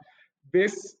Sudan.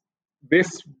 This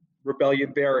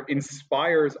rebellion there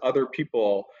inspires other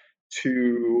people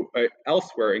to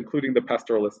elsewhere, including the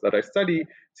pastoralists that I study,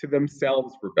 to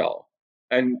themselves rebel.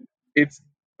 And it's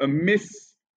a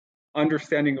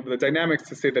misunderstanding of the dynamics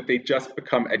to say that they just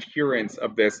become adherents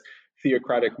of this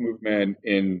theocratic movement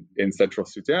in Central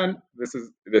Sudan. This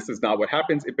is not what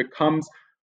happens. It becomes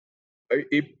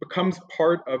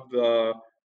part of the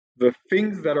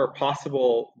things that are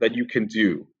possible that you can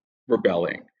do,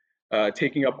 rebelling,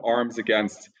 taking up arms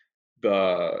against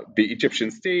the Egyptian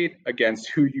state,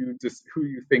 against who you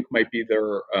think might be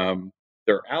their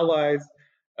allies,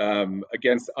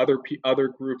 against other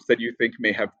groups that you think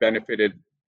may have benefited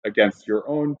against your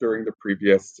own during the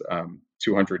previous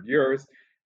 200 years.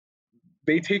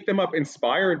 They take them up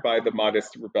inspired by the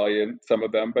Mahdist Rebellion, some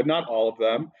of them, but not all of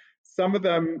them. Some of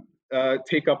them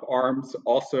take up arms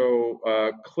also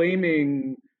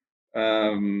claiming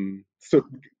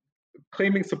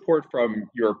support from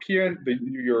the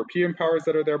new European powers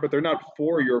that are there, but they're not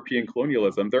for European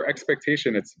colonialism. Their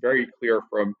expectation, it's very clear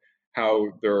from how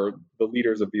the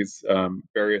leaders of these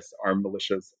various armed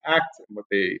militias act and what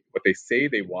they say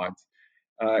they want,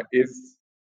 is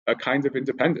a kind of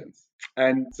independence.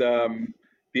 And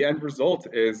the end result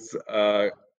is a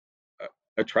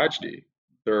tragedy.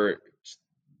 Their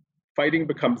fighting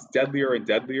becomes deadlier and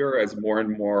deadlier as more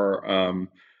and more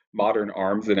modern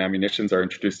arms and ammunitions are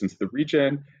introduced into the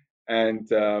region. And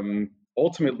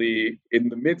ultimately, in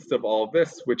the midst of all of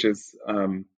this, which is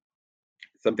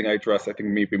something I address, I think,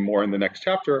 maybe more in the next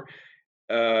chapter,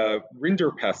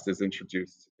 rinderpest is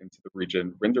introduced into the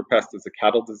region. Rinderpest is a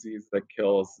cattle disease that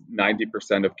kills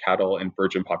 90% of cattle in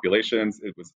virgin populations.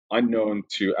 It was unknown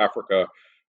to Africa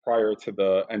prior to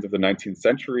the end of the 19th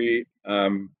century.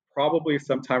 Probably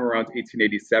sometime around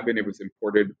 1887, it was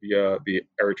imported via the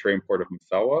Eritrean port of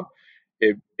Massawa.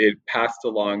 It passed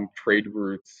along trade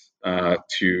routes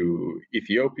to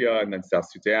Ethiopia and then South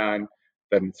Sudan,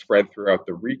 then spread throughout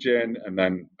the region, and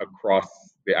then across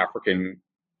the African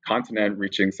continent,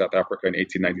 reaching South Africa in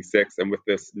 1896. And with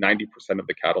this, 90% of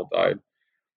the cattle died.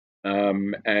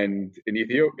 And in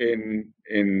Ethiopia,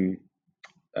 in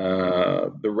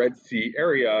the Red Sea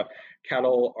area,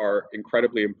 cattle are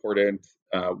incredibly important.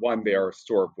 One, they are a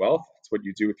store of wealth. It's what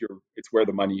you do with it's where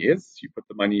the money is. You put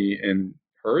the money in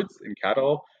herds in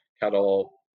cattle.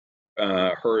 Cattle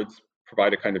herds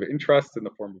provide a kind of interest in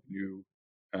the form of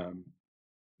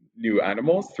new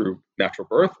animals through natural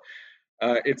birth.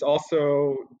 It's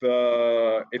also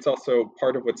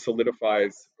part of what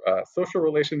solidifies social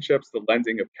relationships, the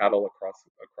lending of cattle across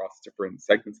different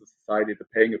segments of society, the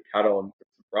paying of cattle and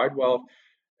bride wealth,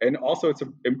 and also it's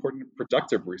an important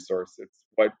productive resource. It's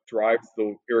what drives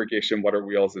the irrigation water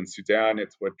wheels in Sudan.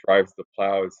 It's what drives the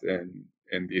plows in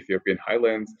the Ethiopian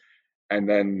highlands. And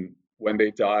then when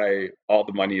they die, all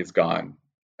the money is gone,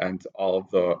 and all of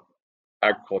the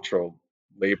agricultural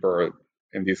labor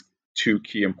in these two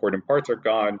key important parts are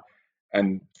gone,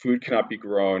 and food cannot be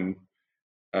grown.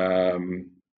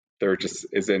 There just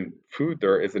isn't food.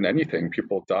 There isn't anything.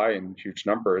 People die in huge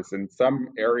numbers. In some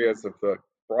areas of the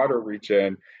broader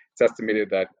region, it's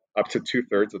estimated that up to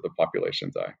 2/3 of the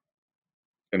population die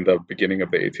in the beginning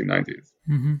of the 1890s.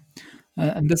 Mm-hmm.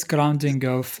 And this grounding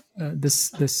of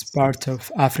this part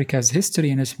of Africa's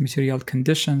history and its material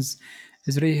conditions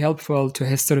is really helpful to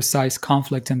historicize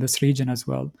conflict in this region as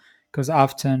well, because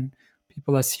often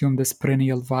people assume this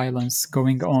perennial violence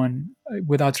going on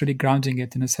without really grounding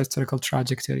it in its historical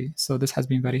trajectory. So this has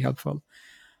been very helpful.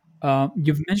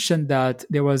 You've mentioned that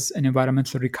there was an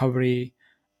environmental recovery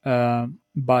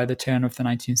by the turn of the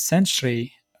 19th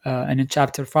century. And in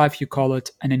chapter 5, you call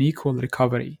it an unequal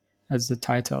recovery as the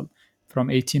title, from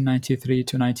 1893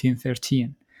 to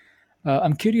 1913.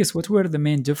 I'm curious, what were the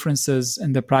main differences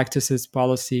in the practices,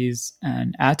 policies,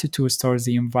 and attitudes towards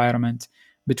the environment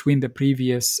between the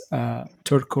previous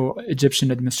Turco-Egyptian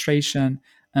administration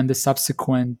and the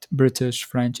subsequent British,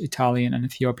 French, Italian, and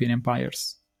Ethiopian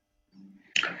empires?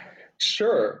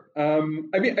 Sure.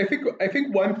 I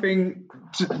think one thing,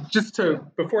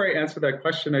 before I answer that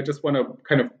question, I just want to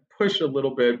kind of push a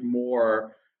little bit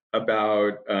more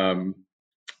about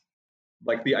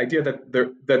like the idea that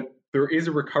there is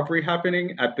a recovery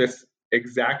happening at this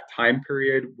exact time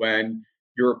period when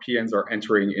Europeans are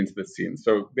entering into the scene.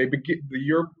 So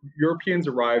Europeans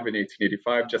arrive in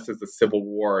 1885 just as the Civil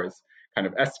War is kind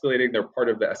of escalating. They're part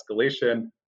of the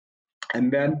escalation,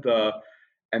 and then the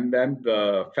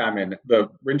famine, the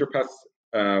Rinderpest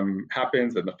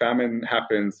happens, and the famine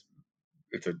happens.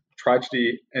 It's a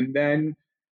tragedy, and then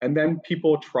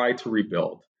people try to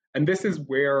rebuild, and this is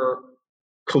where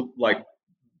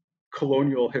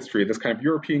colonial history, this kind of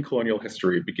European colonial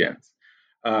history begins,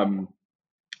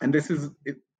 and this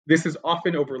is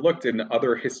often overlooked in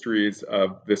other histories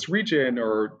of this region,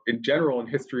 or in general in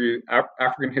history.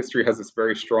 African history has this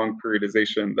very strong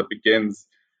periodization that begins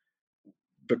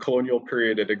the colonial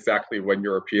period at exactly when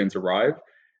Europeans arrive.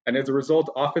 And as a result,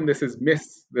 often this is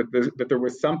missed, that there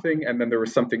was something and then there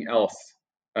was something else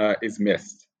is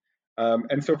missed.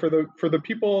 And so for the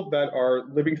people that are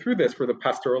living through this, for the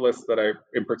pastoralists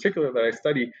in particular that I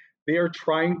study, they are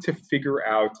trying to figure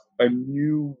out a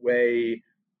new way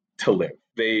to live.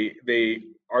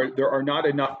 There are not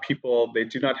enough people. They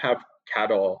do not have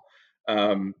cattle.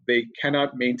 They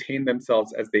cannot maintain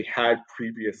themselves as they had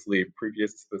previous to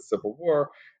the Civil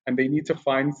War, and they need to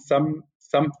find something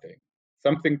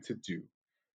to do.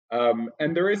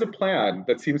 And there is a plan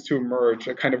that seems to emerge,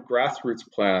 a kind of grassroots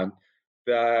plan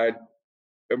that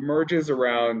emerges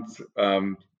around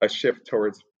a shift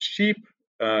towards sheep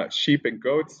and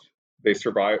goats. They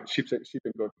survive. Sheep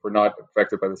and goats were not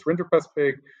affected by this rinderpest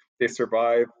plague. They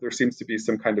survive. There seems to be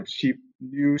some kind of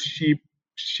new sheep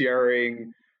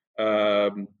sharing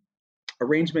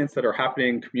arrangements that are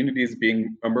happening, communities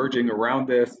emerging around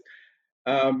this.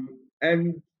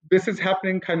 And this is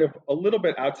happening kind of a little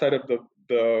bit outside of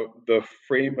the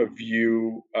frame of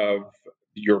view of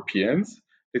the Europeans.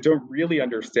 They don't really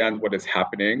understand what is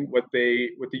happening. What the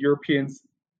Europeans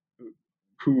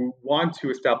who want to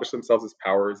establish themselves as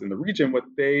powers in the region, what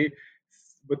they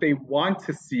want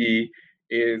to see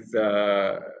is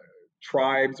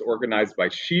tribes organized by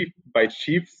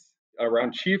chiefs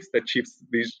around chiefs.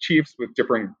 These chiefs with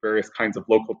different various kinds of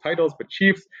local titles, but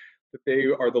chiefs, that they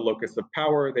are the locus of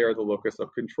power, they are the locus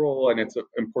of control, and it's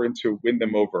important to win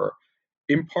them over.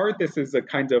 In part, this is a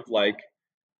kind of like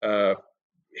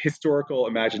historical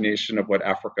imagination of what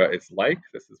Africa is like.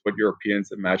 This is what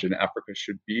Europeans imagine Africa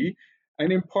should be.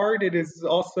 And in part, it is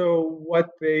also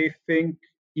what they think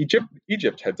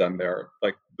Egypt had done there.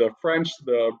 Like the French,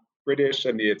 the British,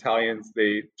 and the Italians,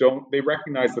 they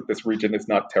recognize that this region is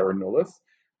not terra nullius.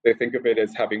 They think of it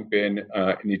as having been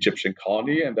an Egyptian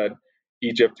colony, and that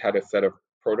Egypt had a set of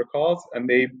protocols, and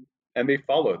they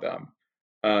follow them,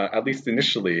 at least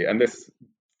initially. And this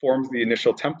forms the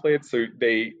initial template. So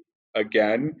they,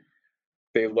 again,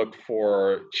 They look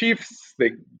for chiefs.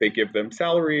 They give them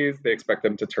salaries. They expect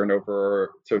them to turn over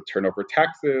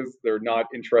taxes. They're not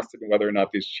interested in whether or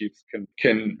not these chiefs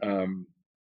can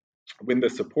win the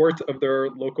support of their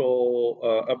local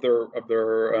of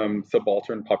their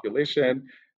subaltern population.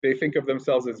 They think of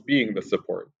themselves as being the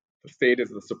support. The state is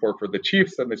the support for the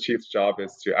chiefs, and the chief's job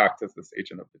is to act as this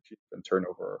agent of the chief and turn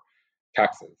over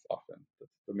taxes. Often,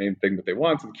 that's the main thing that they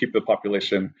want, and keep the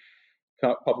population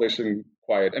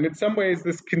quiet. And in some ways,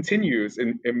 this continues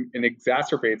and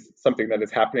exacerbates something that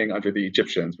is happening under the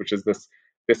Egyptians, which is this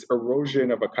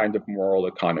erosion of a kind of moral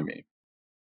economy.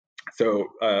 So,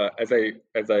 as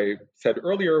I said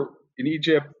earlier, in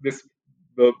Egypt, this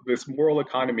moral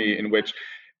economy in which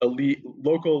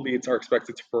local elites are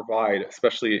expected to provide,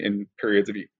 especially in periods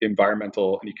of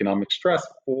environmental and economic stress,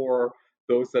 for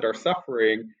those that are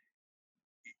suffering.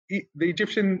 The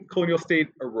Egyptian colonial state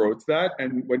erodes that,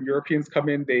 and when Europeans come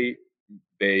in, it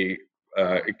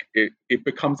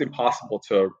becomes impossible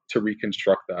to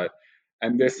reconstruct that.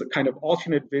 And this kind of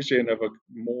alternate vision of a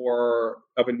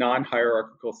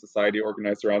non-hierarchical society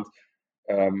organized around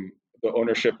the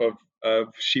ownership of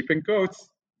sheep and goats,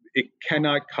 it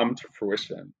cannot come to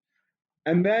fruition.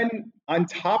 And then on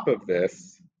top of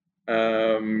this,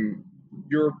 the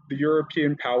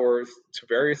European powers, to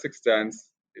various extents,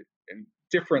 and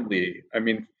differently. I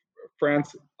mean,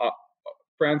 France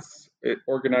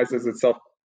organizes itself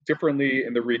differently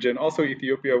in the region. Also,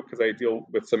 Ethiopia, because I deal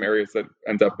with some areas that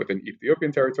end up within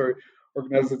Ethiopian territory,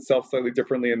 organizes itself slightly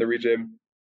differently in the region.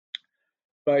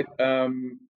 But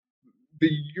the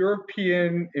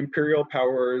European imperial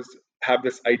powers have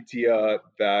this idea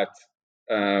that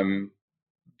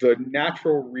the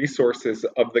natural resources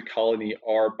of the colony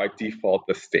are by default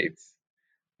the state's.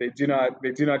 They do not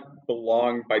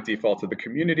belong by default to the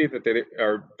community, that they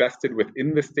are vested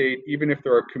within the state. Even if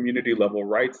there are community level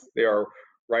rights, they are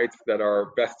rights that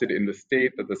are vested in the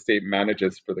state, that the state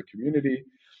manages for the community.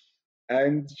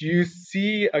 And you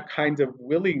see a kind of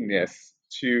willingness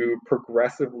to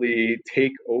progressively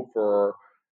take over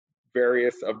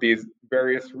various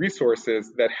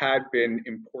resources that had been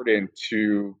important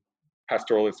to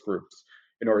pastoralist groups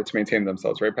in order to maintain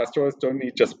themselves, right? Pastoralists don't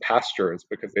need just pastures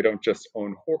because they don't just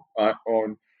own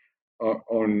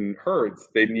herds.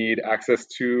 They need access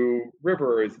to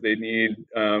rivers. They need,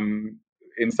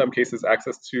 in some cases,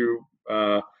 access to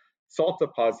salt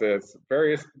deposits,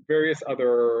 various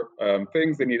other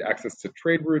things. They need access to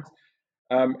trade routes,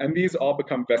 and these all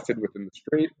become vested within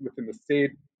the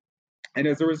state. And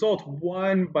as a result,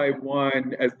 one by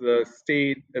one, as the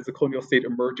colonial state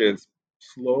emerges,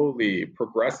 slowly,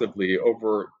 progressively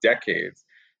over decades,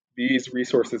 these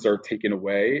resources are taken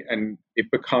away, and it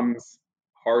becomes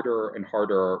harder and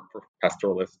harder for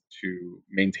pastoralists to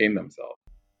maintain themselves.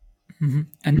 Mm-hmm.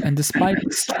 And despite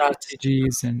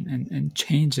strategies and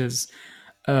changes,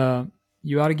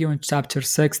 you argue in chapter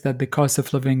 6 that the cost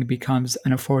of living becomes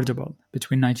unaffordable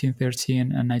between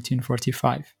 1913 and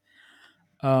 1945.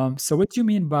 So what do you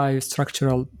mean by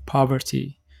structural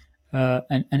poverty?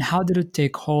 And how did it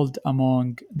take hold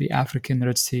among the African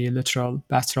Red Sea littoral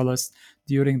pastoralists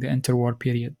during the interwar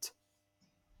period?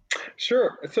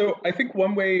 Sure. So I think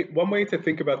one way to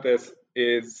think about this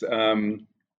is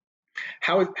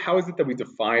how is it that we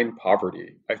define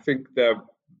poverty? I think that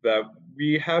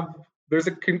there's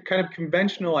a kind of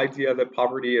conventional idea that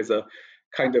poverty is a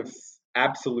kind of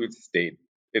absolute state.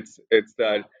 It's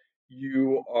that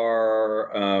you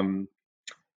are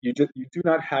you do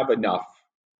not have enough,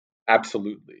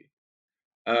 absolutely.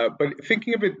 But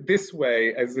thinking of it this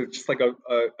way, as it's just like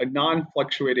a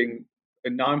non-fluctuating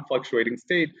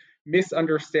state,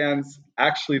 misunderstands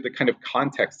actually the kind of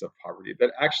context of poverty.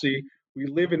 That actually we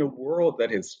live in a world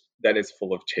that is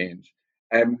full of change,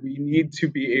 and we need to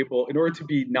be able, in order to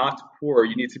be not poor,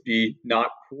 you need to be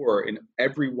not poor in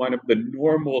every one of the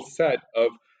normal set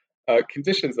of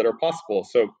conditions that are possible.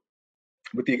 So,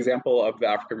 with the example of the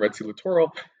African Red Sea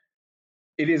littoral,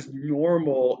 it is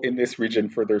normal in this region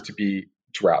for there to be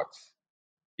droughts.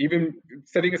 Even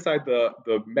setting aside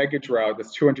the mega drought,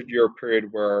 this 200-year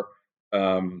period where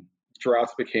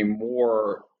droughts became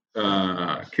more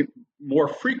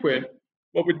frequent,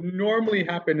 what would normally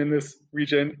happen in this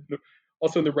region,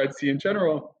 also in the Red Sea in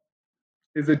general,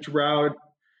 is a drought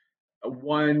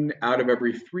 1 out of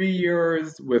every 3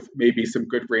 years, with maybe some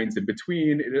good rains in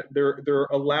between. They're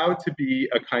allowed to be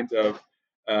a kind of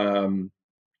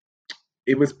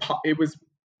it was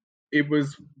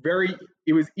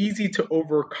easy to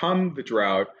overcome the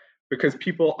drought because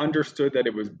people understood that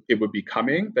it would be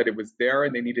coming, that it was there,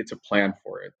 and they needed to plan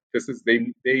for it.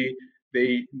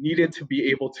 They needed to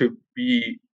be able to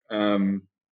be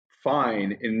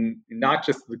fine in not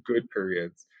just the good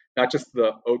periods. not just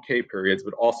the okay periods,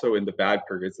 but also in the bad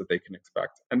periods that they can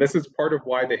expect. And this is part of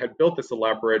why they had built this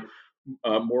elaborate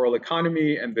moral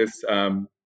economy and this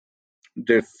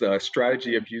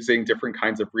strategy of using different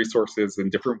kinds of resources in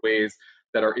different ways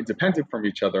that are independent from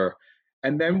each other.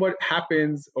 And then what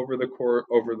happens over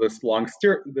this long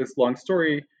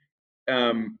story,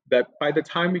 that by the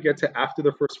time we get to after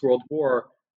the First World War,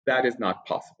 that is not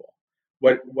possible.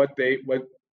 What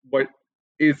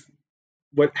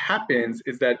happens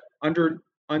is that under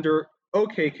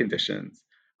okay conditions,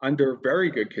 under very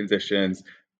good conditions,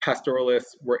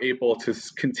 pastoralists were able to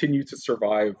continue to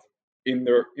survive in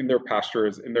their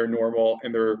pastures, in their normal,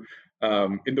 in the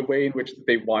way in which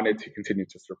they wanted to continue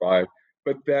to survive.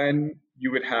 But then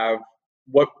you would have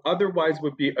what otherwise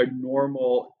would be a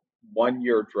normal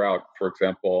 1-year drought, for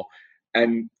example,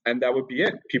 and that would be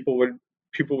it. People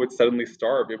would suddenly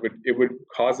starve. It would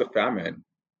cause a famine,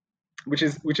 which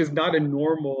is not a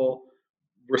normal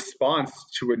response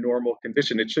to a normal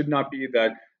condition. It should not be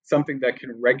that something that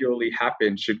can regularly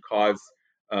happen should cause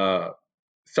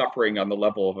suffering on the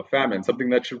level of a famine. Something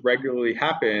that should regularly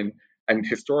happen, and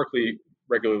historically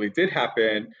regularly did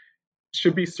happen,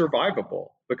 should be survivable,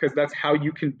 because that's how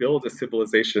you can build a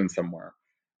civilization somewhere.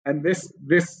 And this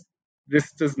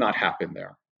does not happen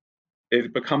there.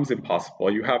 It becomes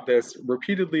impossible. You have this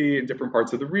repeatedly in different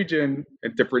parts of the region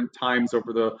at different times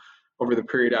over the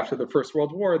period after the First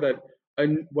World War, that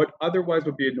what otherwise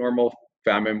would be a normal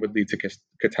famine would lead to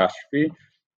catastrophe.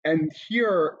 And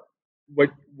here,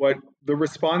 what the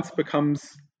response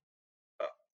becomes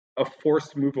a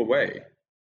forced move away.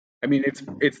 I mean,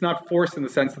 it's not forced in the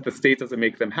sense that the state doesn't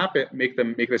make them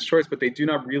make this choice, but they do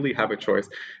not really have a choice.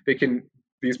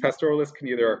 These pastoralists can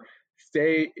either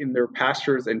stay in their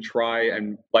pastures and try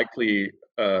and likely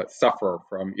suffer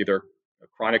from either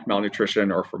chronic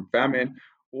malnutrition or from famine,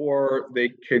 or they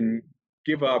can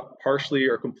give up partially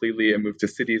or completely and move to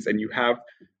cities. And you have,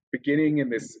 beginning in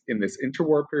this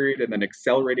interwar period and then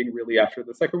accelerating really after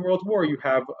the Second World War, you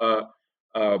have a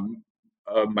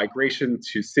migration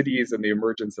to cities and the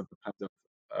emergence of the kinds of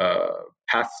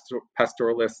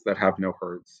pastoralists that have no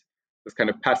herds. This kind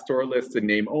of pastoralist in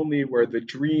name only, where the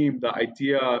dream, the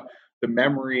idea, the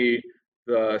memory,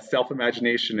 the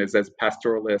self-imagination is as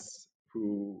pastoralists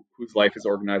whose life is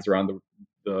organized around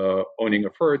the owning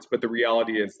of herds, but the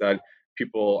reality is that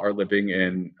people are living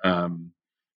in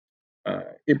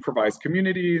improvised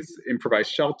communities,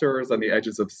 improvised shelters on the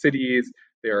edges of cities.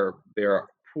 They're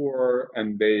poor,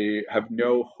 and they have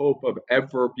no hope of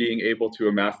ever being able to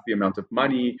amass the amount of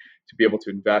money to be able to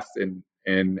invest in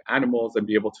animals and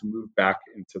be able to move back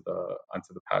into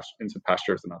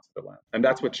pastures and onto the land. And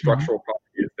that's what structural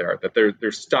poverty is there, that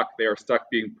they're stuck. They are stuck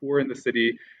being poor in the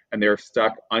city, and they're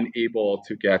stuck unable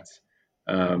to get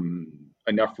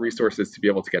enough resources to be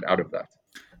able to get out of that.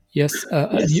 Yes,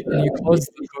 you close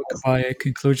the book by a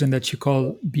conclusion that you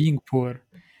call being poor.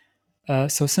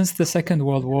 So since the Second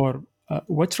World War,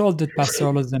 what role did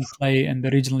pastoralism play in the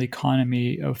regional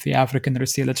economy of the African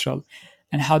Russie littoral?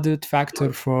 And how did it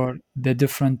factor for the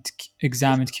different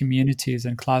examined communities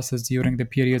and classes during the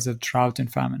periods of drought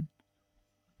and famine?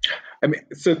 I mean,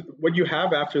 so what you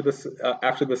have after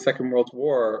the Second World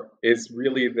War is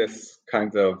really this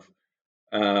kind of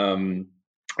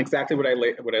exactly what I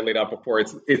laid out before.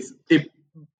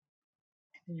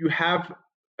 You have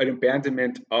an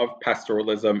abandonment of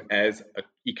pastoralism as an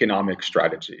economic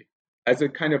strategy, as a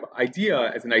kind of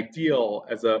idea, as an ideal,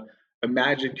 as a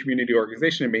imagined community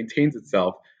organization. It maintains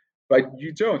itself, but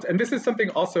you don't. And this is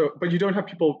something also, but you don't have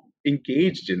people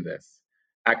engaged in this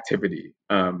activity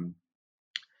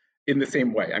in the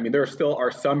same way. I mean, there still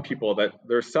are some people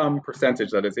there's some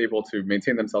percentage that is able to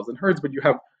maintain themselves in herds, but you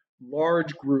have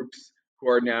large groups who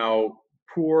are now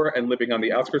poor and living on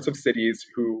the outskirts of cities,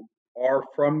 who are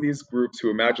from these groups,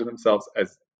 who imagine themselves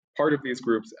as part of these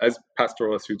groups, as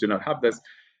pastoralists who do not have this.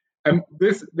 And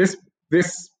this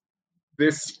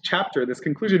chapter, this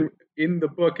conclusion in the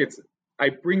book, I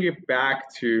bring it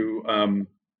back to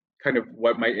kind of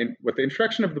what the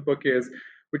introduction of the book is,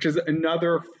 which is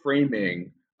another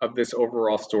framing of this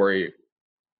overall story,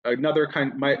 another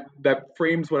that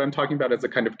frames what I'm talking about as a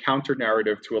kind of counter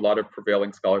narrative to a lot of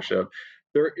prevailing scholarship.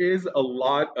 There is a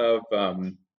lot of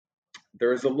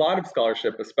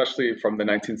scholarship, especially from the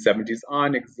 1970s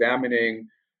on, examining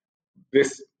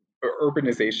this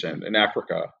urbanization in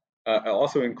Africa,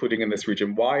 also including in this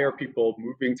region. Why are people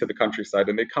moving to the countryside?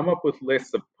 And they come up with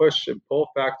lists of push and pull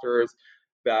factors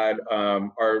that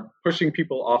are pushing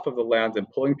people off of the land and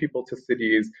pulling people to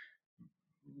cities.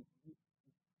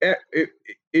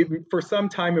 For some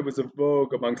time, it was a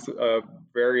vogue amongst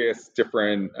various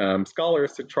different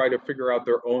scholars to try to figure out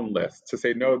their own lists, to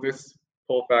say, no, this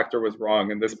pull factor was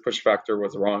wrong and this push factor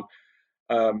was wrong.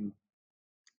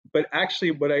 But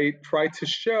actually, what I try to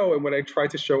show, and what I try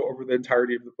to show over the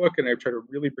entirety of the book, and I try to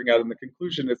really bring out in the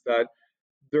conclusion, is that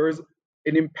there is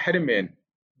an impediment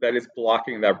that is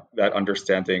blocking that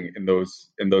understanding in those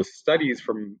studies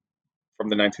from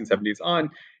the 1970s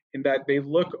on, in that they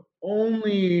look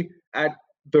only at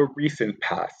the recent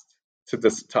past to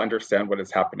understand what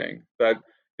is happening. That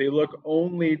they look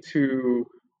only to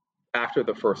after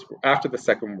the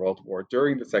Second World War,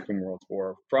 during the Second World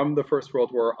War, from the First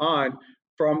World War on,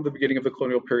 from the beginning of the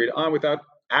colonial period on, without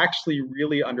actually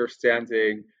really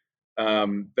understanding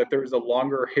that there is a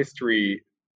longer history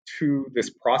to this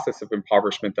process of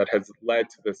impoverishment that has led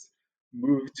to this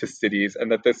move to cities,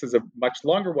 and that this is a much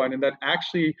longer one, and that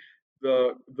actually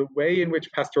the way in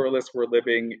which pastoralists were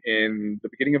living in the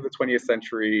beginning of the 20th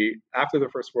century, after the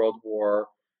First World War,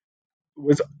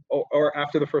 was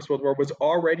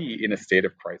already in a state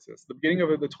of crisis. The beginning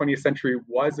of the 20th century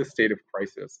was a state of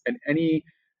crisis, and any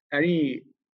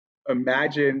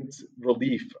imagined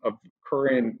relief of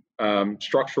current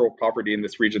structural poverty in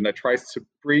this region that tries to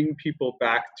bring people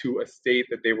back to a state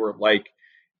that they were like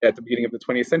at the beginning of the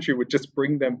 20th century would just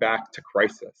bring them back to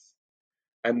crisis.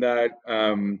 And that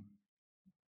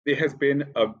it has been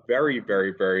a very,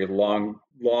 very, very long,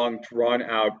 drawn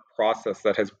out process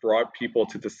that has brought people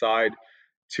to decide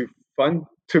to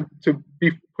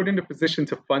be put in a position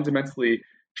to fundamentally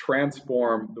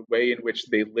transform the way in which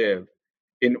they live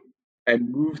and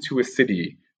move to a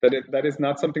city. That is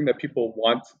not something that people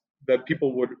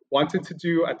wanted to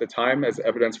do at the time, as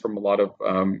evidenced from a lot of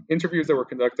interviews that were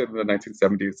conducted in the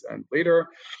 1970s and later.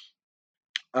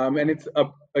 And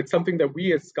it's something that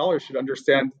we as scholars should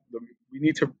understand. We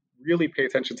need to really pay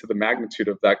attention to the magnitude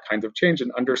of that kind of change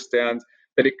and understand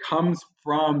that it comes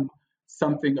from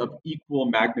something of equal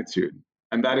magnitude.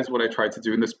 And that is what I tried to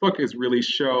do in this book, is really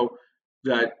show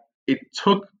that it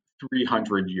took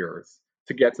 300 years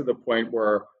to get to the point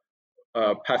where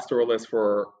pastoralists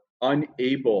were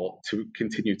unable to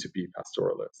continue to be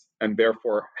pastoralists and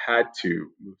therefore had to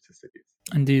move to cities.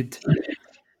 Indeed.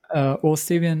 Well,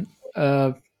 Stephen,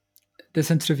 this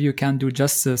interview can do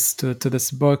justice to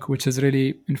this book, which is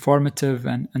really informative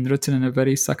and written in a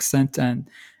very succinct and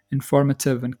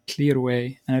informative and clear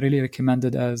way. And I really recommend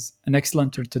it as an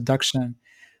excellent introduction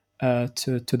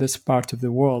to this part of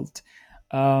the world.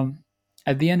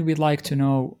 At the end, we'd like to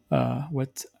know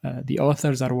what the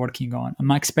authors are working on. I'm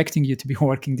not expecting you to be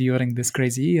working during this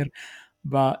crazy year,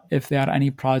 but if there are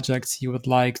any projects you would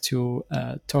like to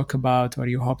talk about or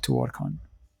you hope to work on.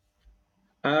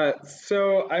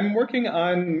 So I'm working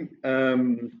on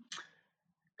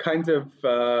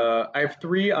I have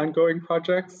 3 ongoing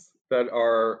projects that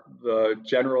are the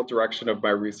general direction of my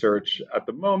research at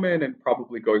the moment and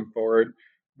probably going forward.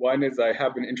 One is I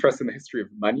have an interest in the history of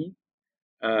money.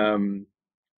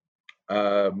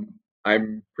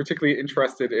 I'm particularly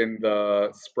interested in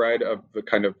the spread of the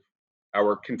kind of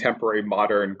our contemporary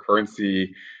modern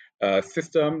currency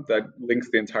system that links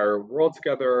the entire world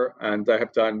together. And I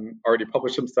have already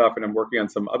published some stuff, and I'm working on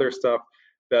some other stuff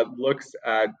that looks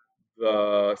at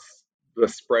the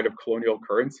spread of colonial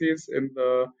currencies in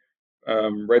the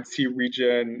Red Sea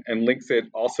region, and links it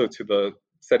also to the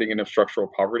setting in of structural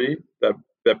poverty that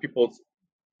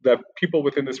people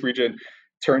within this region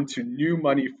turned to new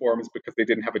money forms because they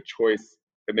didn't have a choice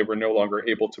and they were no longer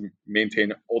able to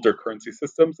maintain older currency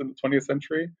systems in the 20th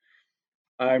century.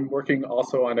 I'm working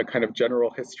also on a kind of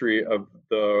general history of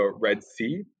the Red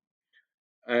Sea.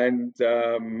 And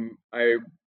I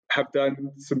have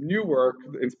done some new work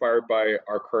inspired by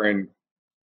our current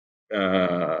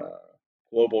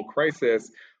global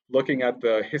crisis, looking at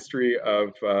the history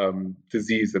of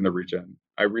disease in the region.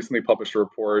 I recently published a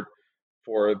report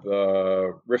for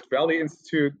the Rift Valley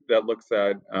Institute that looks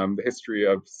at the history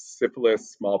of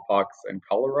syphilis, smallpox, and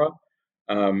cholera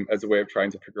as a way of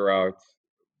trying to figure out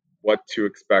what to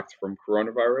expect from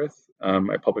coronavirus.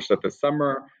 I published that this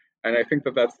summer, and I think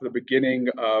that that's the beginning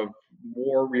of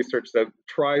more research that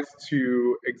tries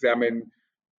to examine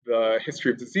the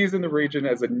history of disease in the region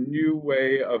as a new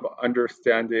way of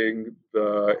understanding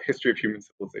the history of human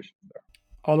civilization there.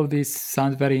 All of these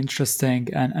sound very interesting,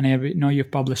 and I know you've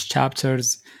published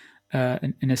chapters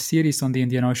in a series on the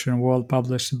Indian Ocean world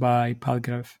published by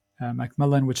Palgrave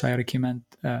Macmillan, which I recommend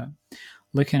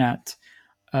looking at.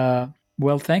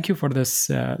 Well, thank you for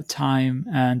this time,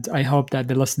 and I hope that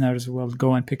the listeners will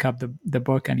go and pick up the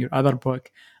book and your other book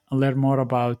and learn more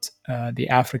about the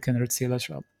African Red Sea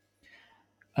Littoral.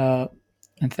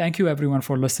 And thank you everyone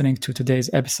for listening to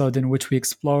today's episode, in which we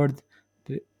explored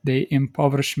the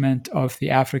impoverishment of the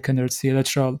African Red Sea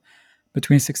Littoral,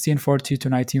 between 1640 to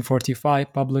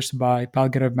 1945, published by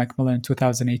Palgrave Macmillan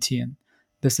 2018.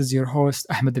 This is your host,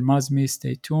 Ahmed Al-Mazmi.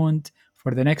 Stay tuned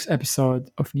for the next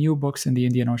episode of New Books in the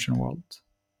Indian Ocean World.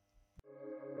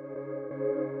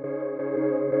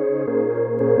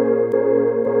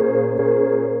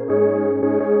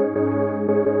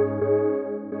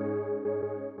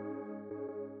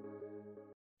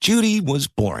 Judy was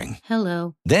boring.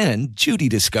 Hello. Then Judy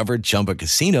discovered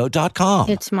ChumbaCasino.com.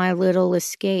 It's my little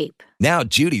escape. Now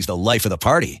Judy's the life of the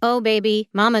party. Oh, baby,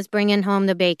 mama's bringing home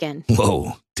the bacon.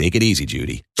 Whoa, take it easy,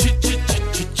 Judy.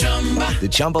 The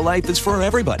Chumba life is for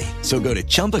everybody. So go to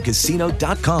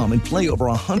ChumbaCasino.com and play over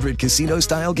 100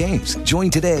 casino-style games. Join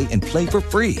today and play for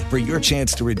free for your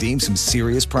chance to redeem some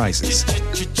serious prizes.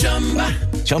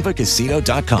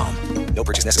 ChumbaCasino.com. No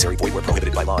purchase necessary. Void where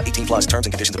prohibited by law. 18+ terms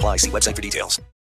and conditions apply. See website for details.